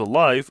father was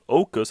alive,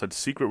 Ochus had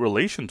secret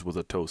relations with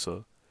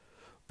Atossa.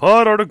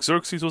 But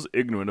Artaxerxes was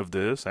ignorant of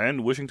this,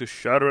 and wishing to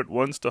shatter at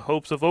once the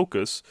hopes of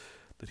Ochus,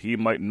 that he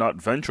might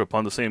not venture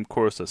upon the same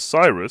course as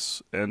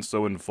Cyrus, and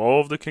so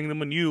involve the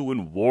kingdom anew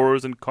in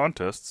wars and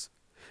contests,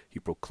 he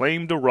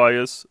proclaimed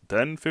Darius,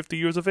 then 50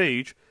 years of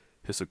age,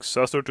 his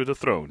successor to the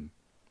throne,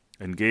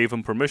 and gave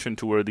him permission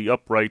to wear the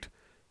upright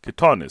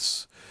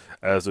chitonus,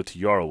 as the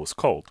tiara was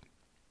called.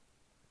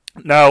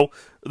 Now,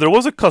 there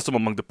was a custom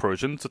among the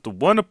Persians that the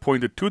one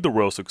appointed to the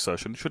royal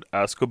succession should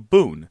ask a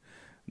boon,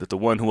 that the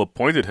one who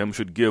appointed him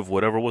should give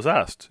whatever was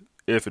asked,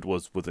 if it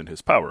was within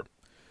his power.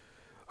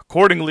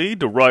 Accordingly,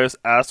 Darius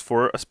asked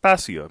for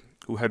Aspasia,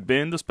 who had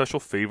been the special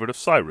favorite of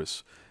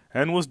Cyrus,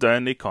 and was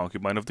then a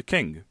concubine of the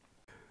king.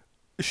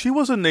 She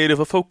was a native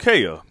of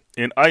Phocaea,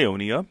 in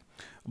Ionia,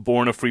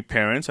 born of free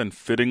parents and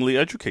fittingly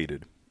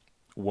educated.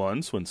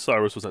 Once, when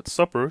Cyrus was at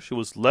supper, she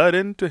was led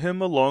in to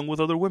him along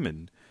with other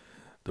women.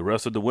 The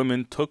rest of the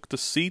women took the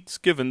seats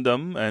given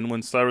them, and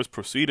when Cyrus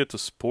proceeded to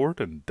sport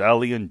and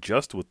dally and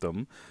jest with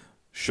them,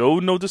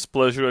 showed no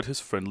displeasure at his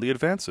friendly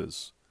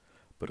advances.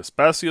 But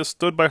Aspasia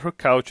stood by her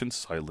couch in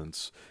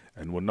silence,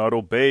 and would not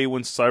obey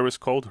when Cyrus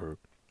called her.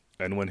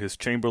 And when his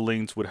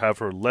chamberlains would have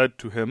her led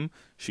to him,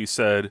 she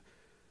said,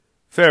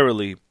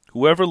 "Verily,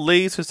 whoever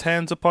lays his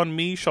hands upon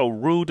me shall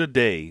rue the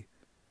day."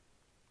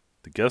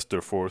 The guest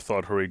therefore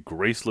thought her a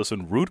graceless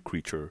and rude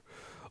creature.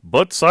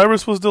 But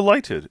Cyrus was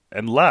delighted,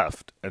 and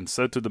laughed, and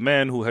said to the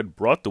man who had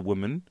brought the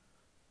woman,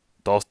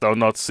 "Dost thou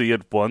not see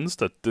at once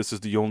that this is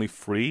the only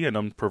free and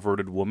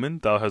unperverted woman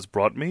thou hast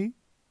brought me?"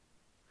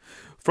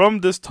 From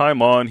this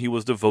time on he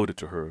was devoted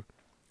to her,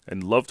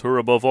 and loved her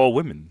above all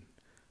women,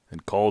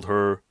 and called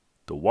her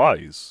the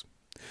Wise.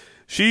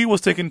 She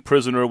was taken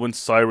prisoner when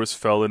Cyrus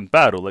fell in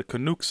battle at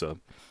Cunaxa,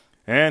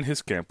 and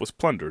his camp was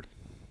plundered.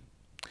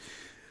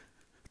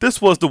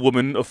 This was the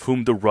woman of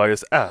whom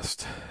Darius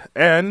asked,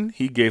 and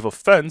he gave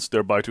offense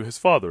thereby to his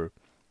father.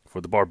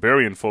 For the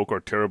barbarian folk are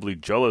terribly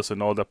jealous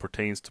in all that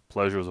pertains to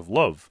pleasures of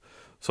love,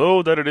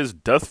 so that it is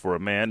death for a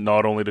man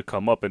not only to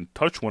come up and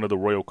touch one of the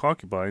royal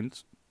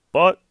concubines,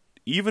 but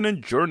even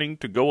in journeying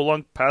to go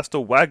along past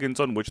the wagons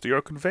on which they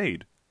are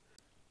conveyed.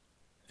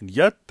 And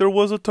yet there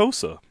was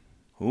Atossa,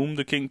 whom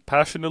the king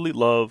passionately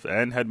loved,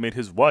 and had made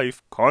his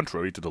wife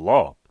contrary to the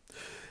law.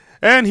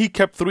 And he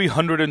kept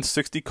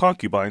 360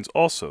 concubines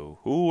also,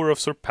 who were of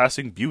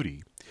surpassing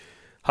beauty.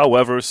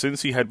 However,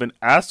 since he had been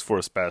asked for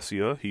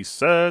Aspasia, he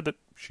said that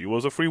she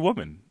was a free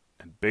woman,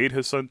 and bade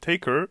his son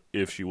take her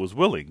if she was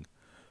willing,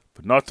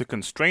 but not to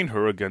constrain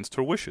her against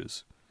her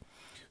wishes.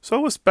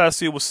 So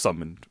Aspasia was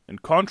summoned,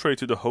 and contrary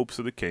to the hopes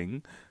of the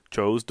king,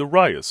 chose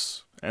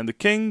Darius, and the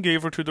king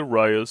gave her to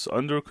Darius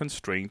under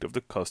constraint of the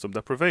custom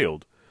that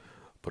prevailed.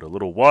 But a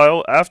little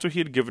while after he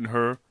had given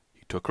her,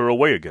 he took her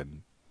away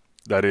again.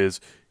 That is,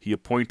 he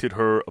appointed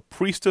her a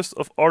priestess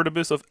of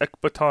Artemis of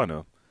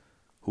Ecbatana,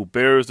 who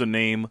bears the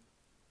name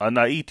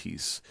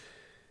Anaitis,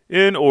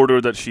 in order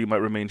that she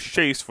might remain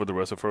chaste for the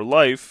rest of her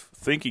life,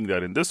 thinking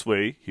that in this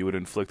way he would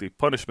inflict a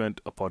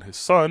punishment upon his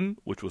son,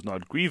 which was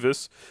not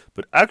grievous,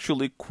 but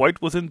actually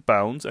quite within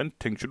bounds and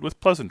tinctured with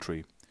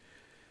pleasantry.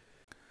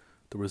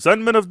 The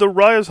resentment of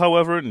Darius,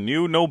 however,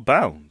 knew no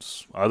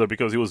bounds, either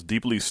because he was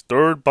deeply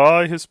stirred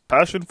by his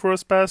passion for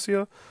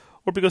Aspasia,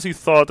 or because he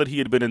thought that he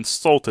had been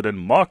insulted and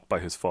mocked by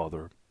his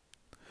father.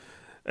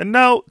 And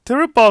now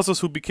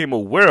Teribazus, who became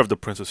aware of the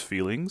prince's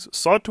feelings,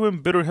 sought to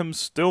embitter him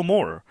still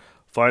more,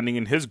 finding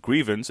in his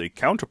grievance a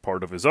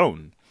counterpart of his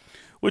own,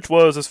 which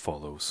was as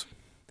follows.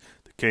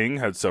 The king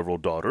had several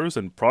daughters,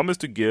 and promised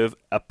to give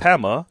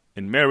Apama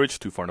in marriage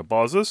to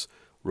Pharnabazus,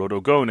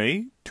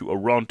 Rhodogone to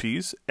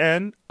Orontes,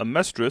 and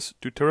Amestris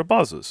to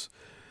Teribazus.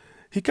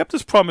 He kept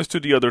his promise to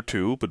the other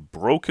two, but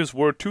broke his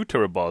word to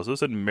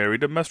Teribazus and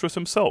married Amestris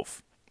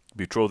himself,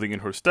 betrothing in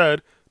her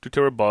stead to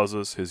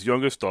Teribazus his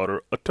youngest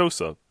daughter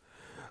Atossa.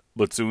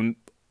 But soon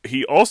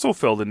he also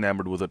fell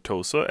enamored with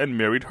Atossa and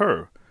married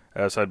her,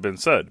 as had been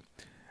said,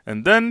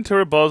 and then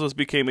Teribazus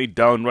became a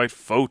downright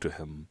foe to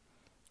him.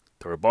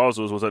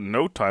 Teribazus was at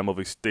no time of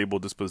a stable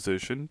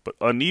disposition, but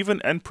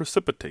uneven and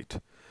precipitate.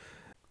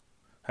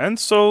 And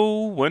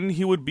so, when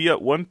he would be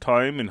at one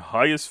time in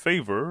highest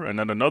favour, and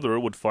at another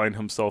would find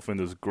himself in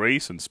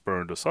disgrace and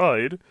spurned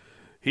aside,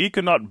 he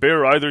could not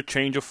bear either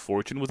change of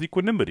fortune with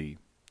equanimity.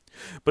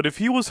 But if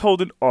he was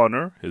held in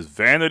honour, his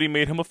vanity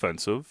made him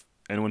offensive,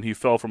 and when he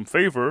fell from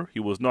favour, he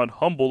was not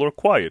humble or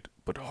quiet,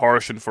 but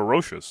harsh and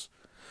ferocious.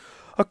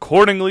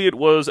 Accordingly, it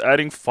was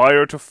adding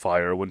fire to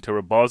fire when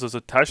Teribazus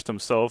attached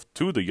himself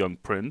to the young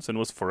prince, and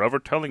was forever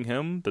telling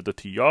him that the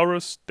tiara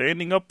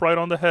standing upright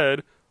on the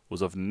head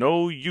was of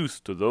no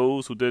use to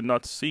those who did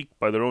not seek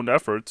by their own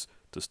efforts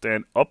to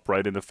stand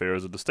upright in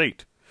affairs of the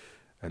state,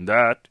 and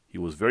that he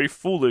was very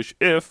foolish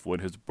if,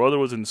 when his brother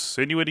was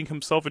insinuating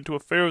himself into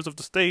affairs of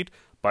the state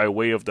by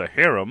way of the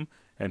harem,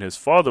 and his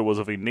father was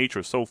of a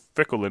nature so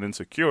fickle and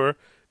insecure,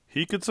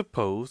 he could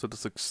suppose that the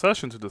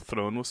succession to the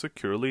throne was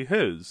securely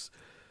his.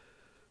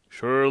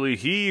 Surely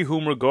he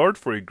whom regard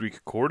for a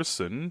Greek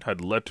courtesan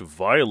had led to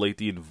violate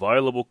the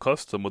inviolable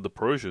custom of the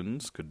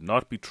Persians could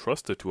not be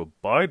trusted to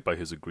abide by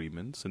his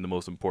agreements in the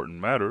most important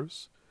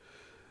matters.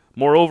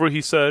 Moreover,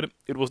 he said,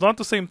 it was not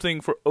the same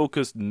thing for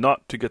Ochus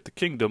not to get the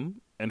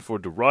kingdom, and for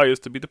Darius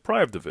to be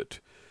deprived of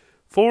it.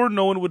 For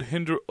no one would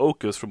hinder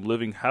Ochus from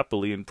living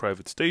happily in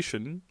private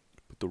station,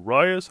 but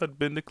Darius had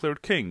been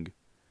declared king,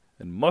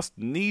 and must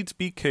needs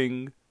be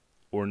king,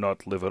 or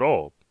not live at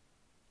all.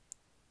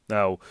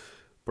 Now,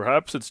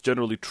 perhaps it's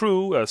generally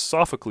true, as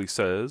Sophocles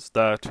says,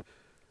 that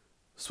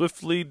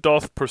swiftly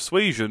doth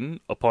persuasion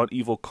upon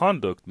evil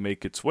conduct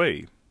make its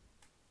way.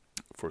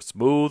 For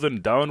smooth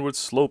and downward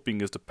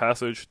sloping is the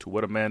passage to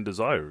what a man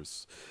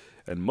desires,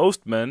 and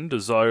most men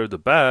desire the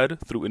bad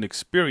through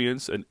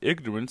inexperience and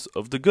ignorance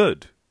of the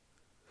good.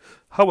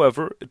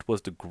 However, it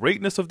was the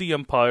greatness of the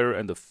empire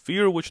and the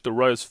fear which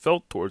Darius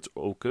felt towards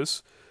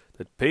Ochus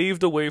that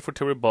paved the way for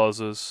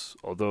Teribazus,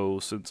 although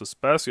since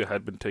Aspasia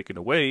had been taken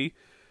away,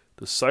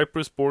 the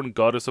Cyprus-born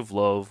goddess of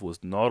love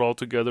was not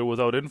altogether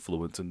without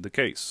influence in the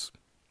case.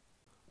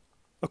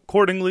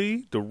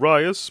 Accordingly,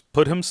 Darius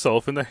put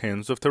himself in the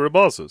hands of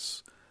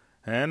Teribazus,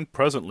 and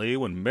presently,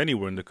 when many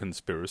were in the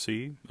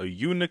conspiracy, a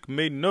eunuch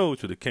made known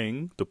to the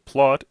king the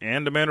plot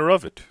and the manner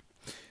of it,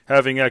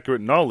 having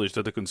accurate knowledge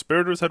that the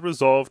conspirators had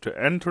resolved to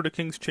enter the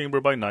king's chamber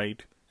by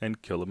night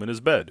and kill him in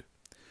his bed.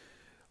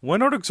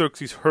 When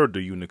Artaxerxes heard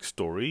the eunuch's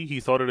story,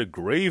 he thought it a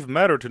grave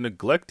matter to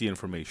neglect the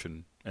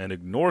information and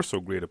ignore so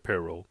great a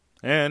peril,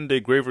 and a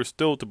graver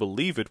still to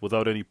believe it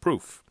without any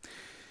proof.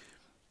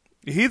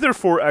 He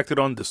therefore acted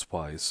on this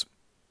wise.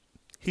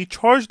 He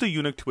charged the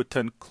eunuch to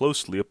attend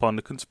closely upon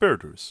the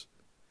conspirators.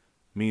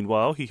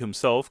 Meanwhile he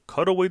himself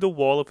cut away the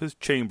wall of his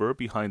chamber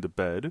behind the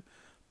bed,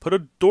 put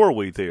a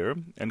doorway there,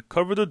 and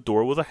covered the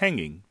door with a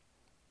hanging.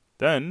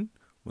 Then,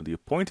 when the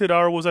appointed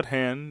hour was at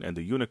hand, and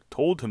the eunuch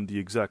told him the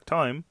exact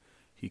time,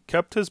 he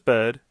kept his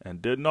bed,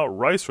 and did not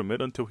rise from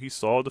it until he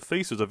saw the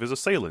faces of his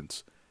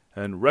assailants,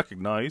 and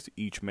recognized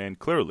each man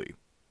clearly.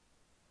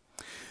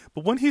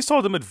 But when he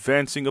saw them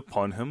advancing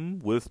upon him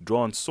with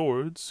drawn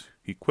swords,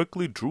 he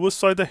quickly drew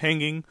aside the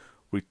hanging,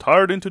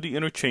 retired into the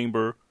inner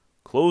chamber,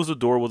 closed the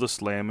door with a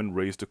slam, and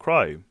raised a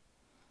cry.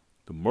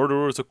 The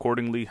murderers,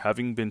 accordingly,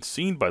 having been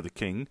seen by the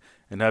king,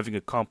 and having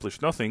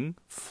accomplished nothing,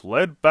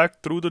 fled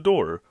back through the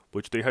door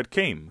which they had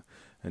came,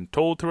 and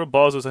told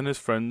Teribazus and his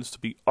friends to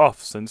be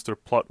off since their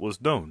plot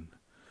was known.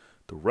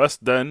 The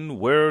rest then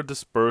were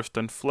dispersed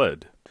and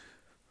fled.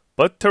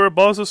 But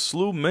Teribazus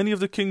slew many of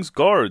the king's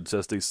guards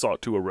as they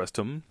sought to arrest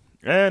him,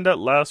 and at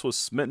last was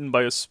smitten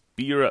by a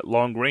spear at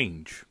long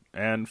range,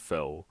 and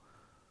fell.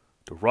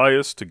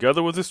 Darius,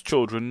 together with his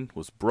children,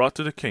 was brought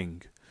to the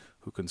king,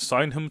 who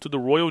consigned him to the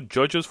royal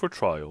judges for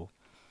trial.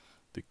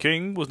 The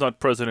king was not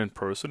present in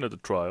person at the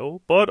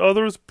trial, but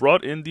others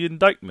brought in the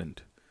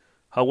indictment.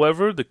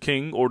 However, the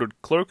king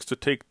ordered clerks to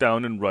take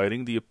down in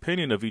writing the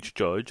opinion of each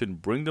judge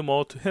and bring them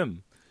all to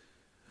him.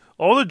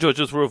 All the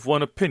judges were of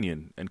one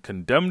opinion, and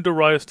condemned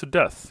Darius to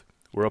death,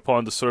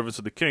 whereupon the servants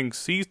of the king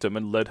seized him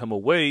and led him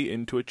away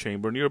into a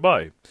chamber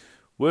nearby,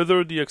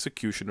 whither the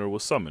executioner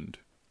was summoned.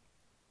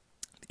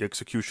 The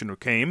executioner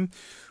came,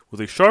 with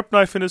a sharp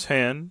knife in his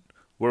hand,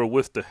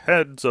 wherewith the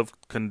heads of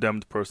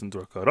condemned persons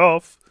were cut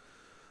off.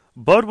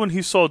 But when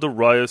he saw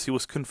Darius he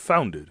was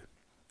confounded,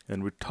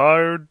 and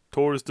retired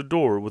towards the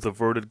door with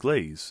averted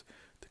gaze,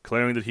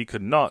 declaring that he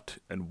could not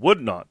and would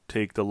not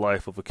take the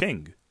life of a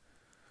king.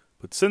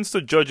 But since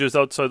the judges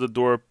outside the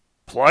door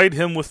plied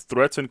him with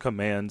threats and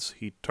commands,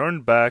 he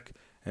turned back,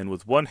 and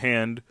with one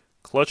hand,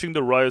 clutching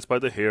Darius by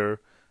the hair,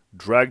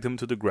 dragged him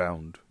to the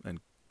ground, and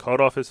cut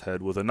off his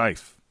head with a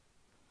knife.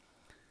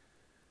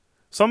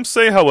 Some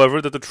say,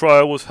 however, that the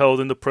trial was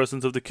held in the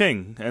presence of the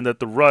king, and that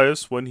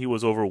Darius, when he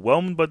was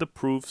overwhelmed by the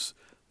proofs,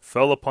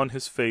 fell upon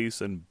his face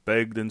and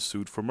begged and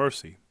sued for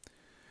mercy.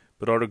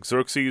 But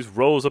Artaxerxes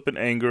rose up in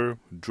anger,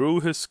 drew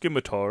his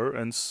scimitar,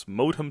 and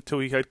smote him till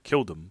he had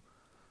killed him.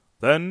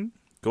 Then,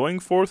 going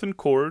forth in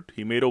court,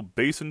 he made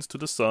obeisance to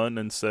the sun,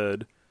 and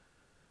said,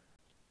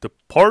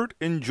 "Depart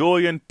in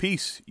joy and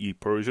peace, ye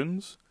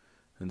Persians,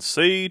 and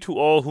say to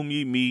all whom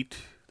ye meet,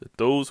 that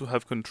those who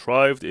have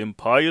contrived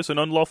impious and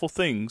unlawful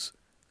things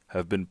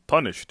have been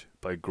punished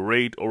by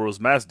great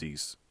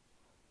Orosmazdes."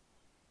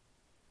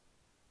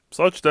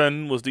 Such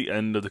then was the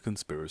end of the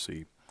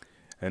conspiracy,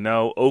 and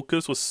now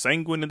Ochus was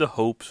sanguine in the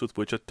hopes with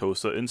which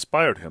Atossa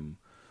inspired him,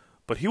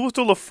 but he was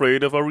still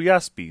afraid of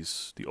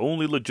Ariaspes, the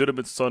only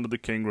legitimate son of the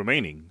king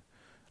remaining,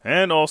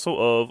 and also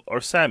of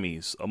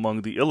Arsames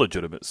among the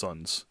illegitimate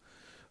sons.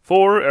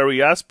 For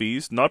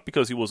Ariaspes, not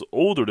because he was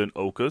older than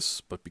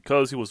Ochus, but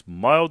because he was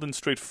mild and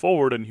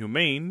straightforward and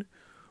humane,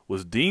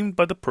 was deemed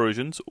by the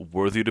Persians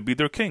worthy to be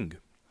their king.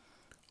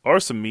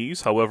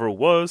 Arsames, however,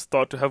 was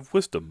thought to have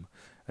wisdom,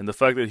 and the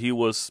fact that he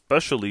was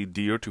specially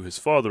dear to his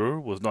father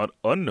was not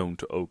unknown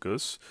to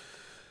Ochus.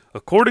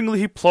 Accordingly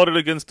he plotted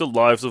against the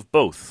lives of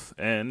both,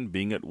 and,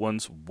 being at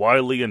once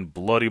wily and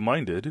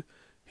bloody-minded,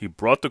 he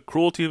brought the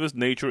cruelty of his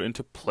nature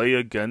into play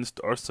against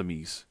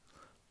Arsames,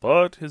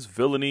 but his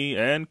villainy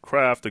and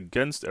craft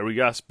against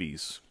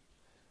Ariaspes.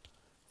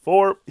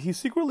 For he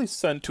secretly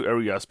sent to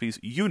Ariaspes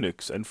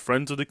eunuchs and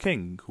friends of the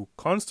king, who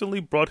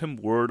constantly brought him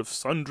word of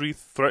sundry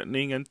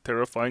threatening and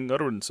terrifying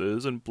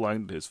utterances,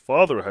 implying that his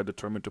father had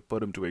determined to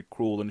put him to a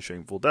cruel and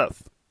shameful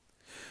death.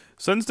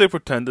 Since they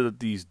pretended that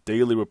these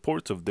daily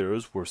reports of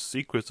theirs were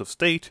secrets of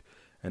state,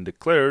 and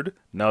declared,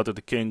 now that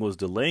the king was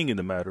delaying in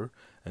the matter,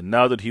 and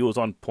now that he was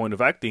on point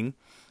of acting,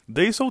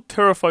 they so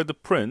terrified the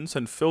prince,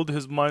 and filled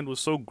his mind with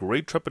so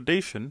great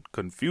trepidation,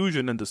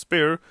 confusion, and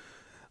despair,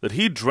 that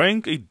he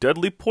drank a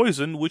deadly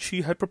poison which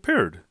he had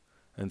prepared,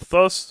 and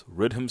thus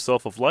rid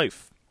himself of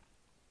life.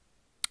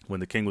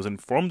 When the king was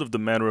informed of the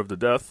manner of the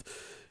death,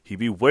 he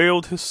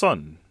bewailed his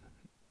son.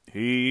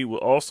 He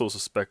also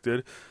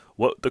suspected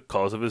what the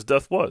cause of his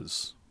death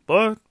was,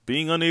 but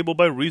being unable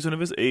by reason of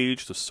his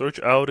age to search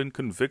out and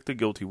convict the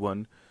guilty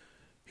one,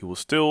 he was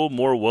still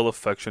more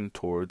well-affectioned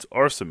towards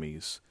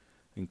Arsames,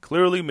 and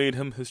clearly made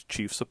him his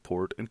chief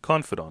support and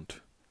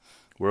confidant.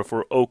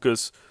 Wherefore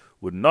Ochus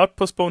would not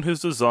postpone his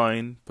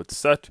design, but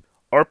set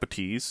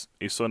Arpates,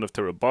 a son of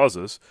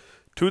Teribazus,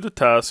 to the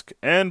task,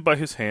 and by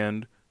his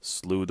hand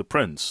slew the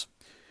prince.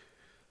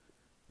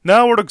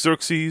 Now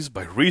Artaxerxes,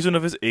 by reason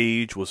of his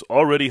age, was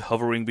already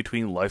hovering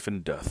between life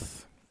and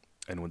death,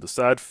 and when the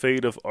sad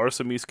fate of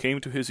Arsames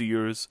came to his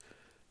ears,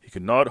 he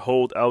could not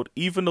hold out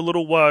even a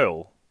little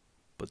while,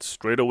 but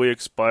straightway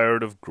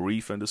expired of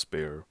grief and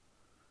despair.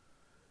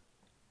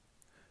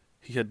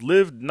 He had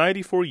lived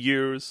 94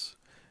 years,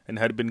 and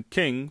had been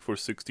king for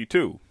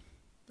 62,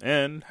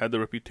 and had the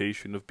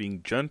reputation of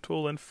being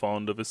gentle and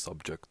fond of his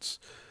subjects,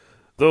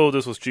 though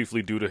this was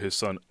chiefly due to his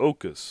son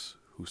Ochus,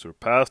 who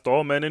surpassed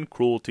all men in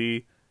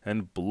cruelty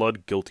and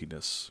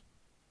blood-guiltiness.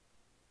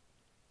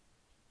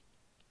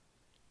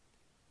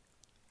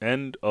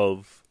 End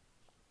of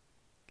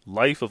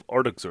Life of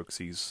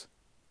Artaxerxes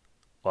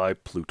by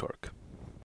Plutarch.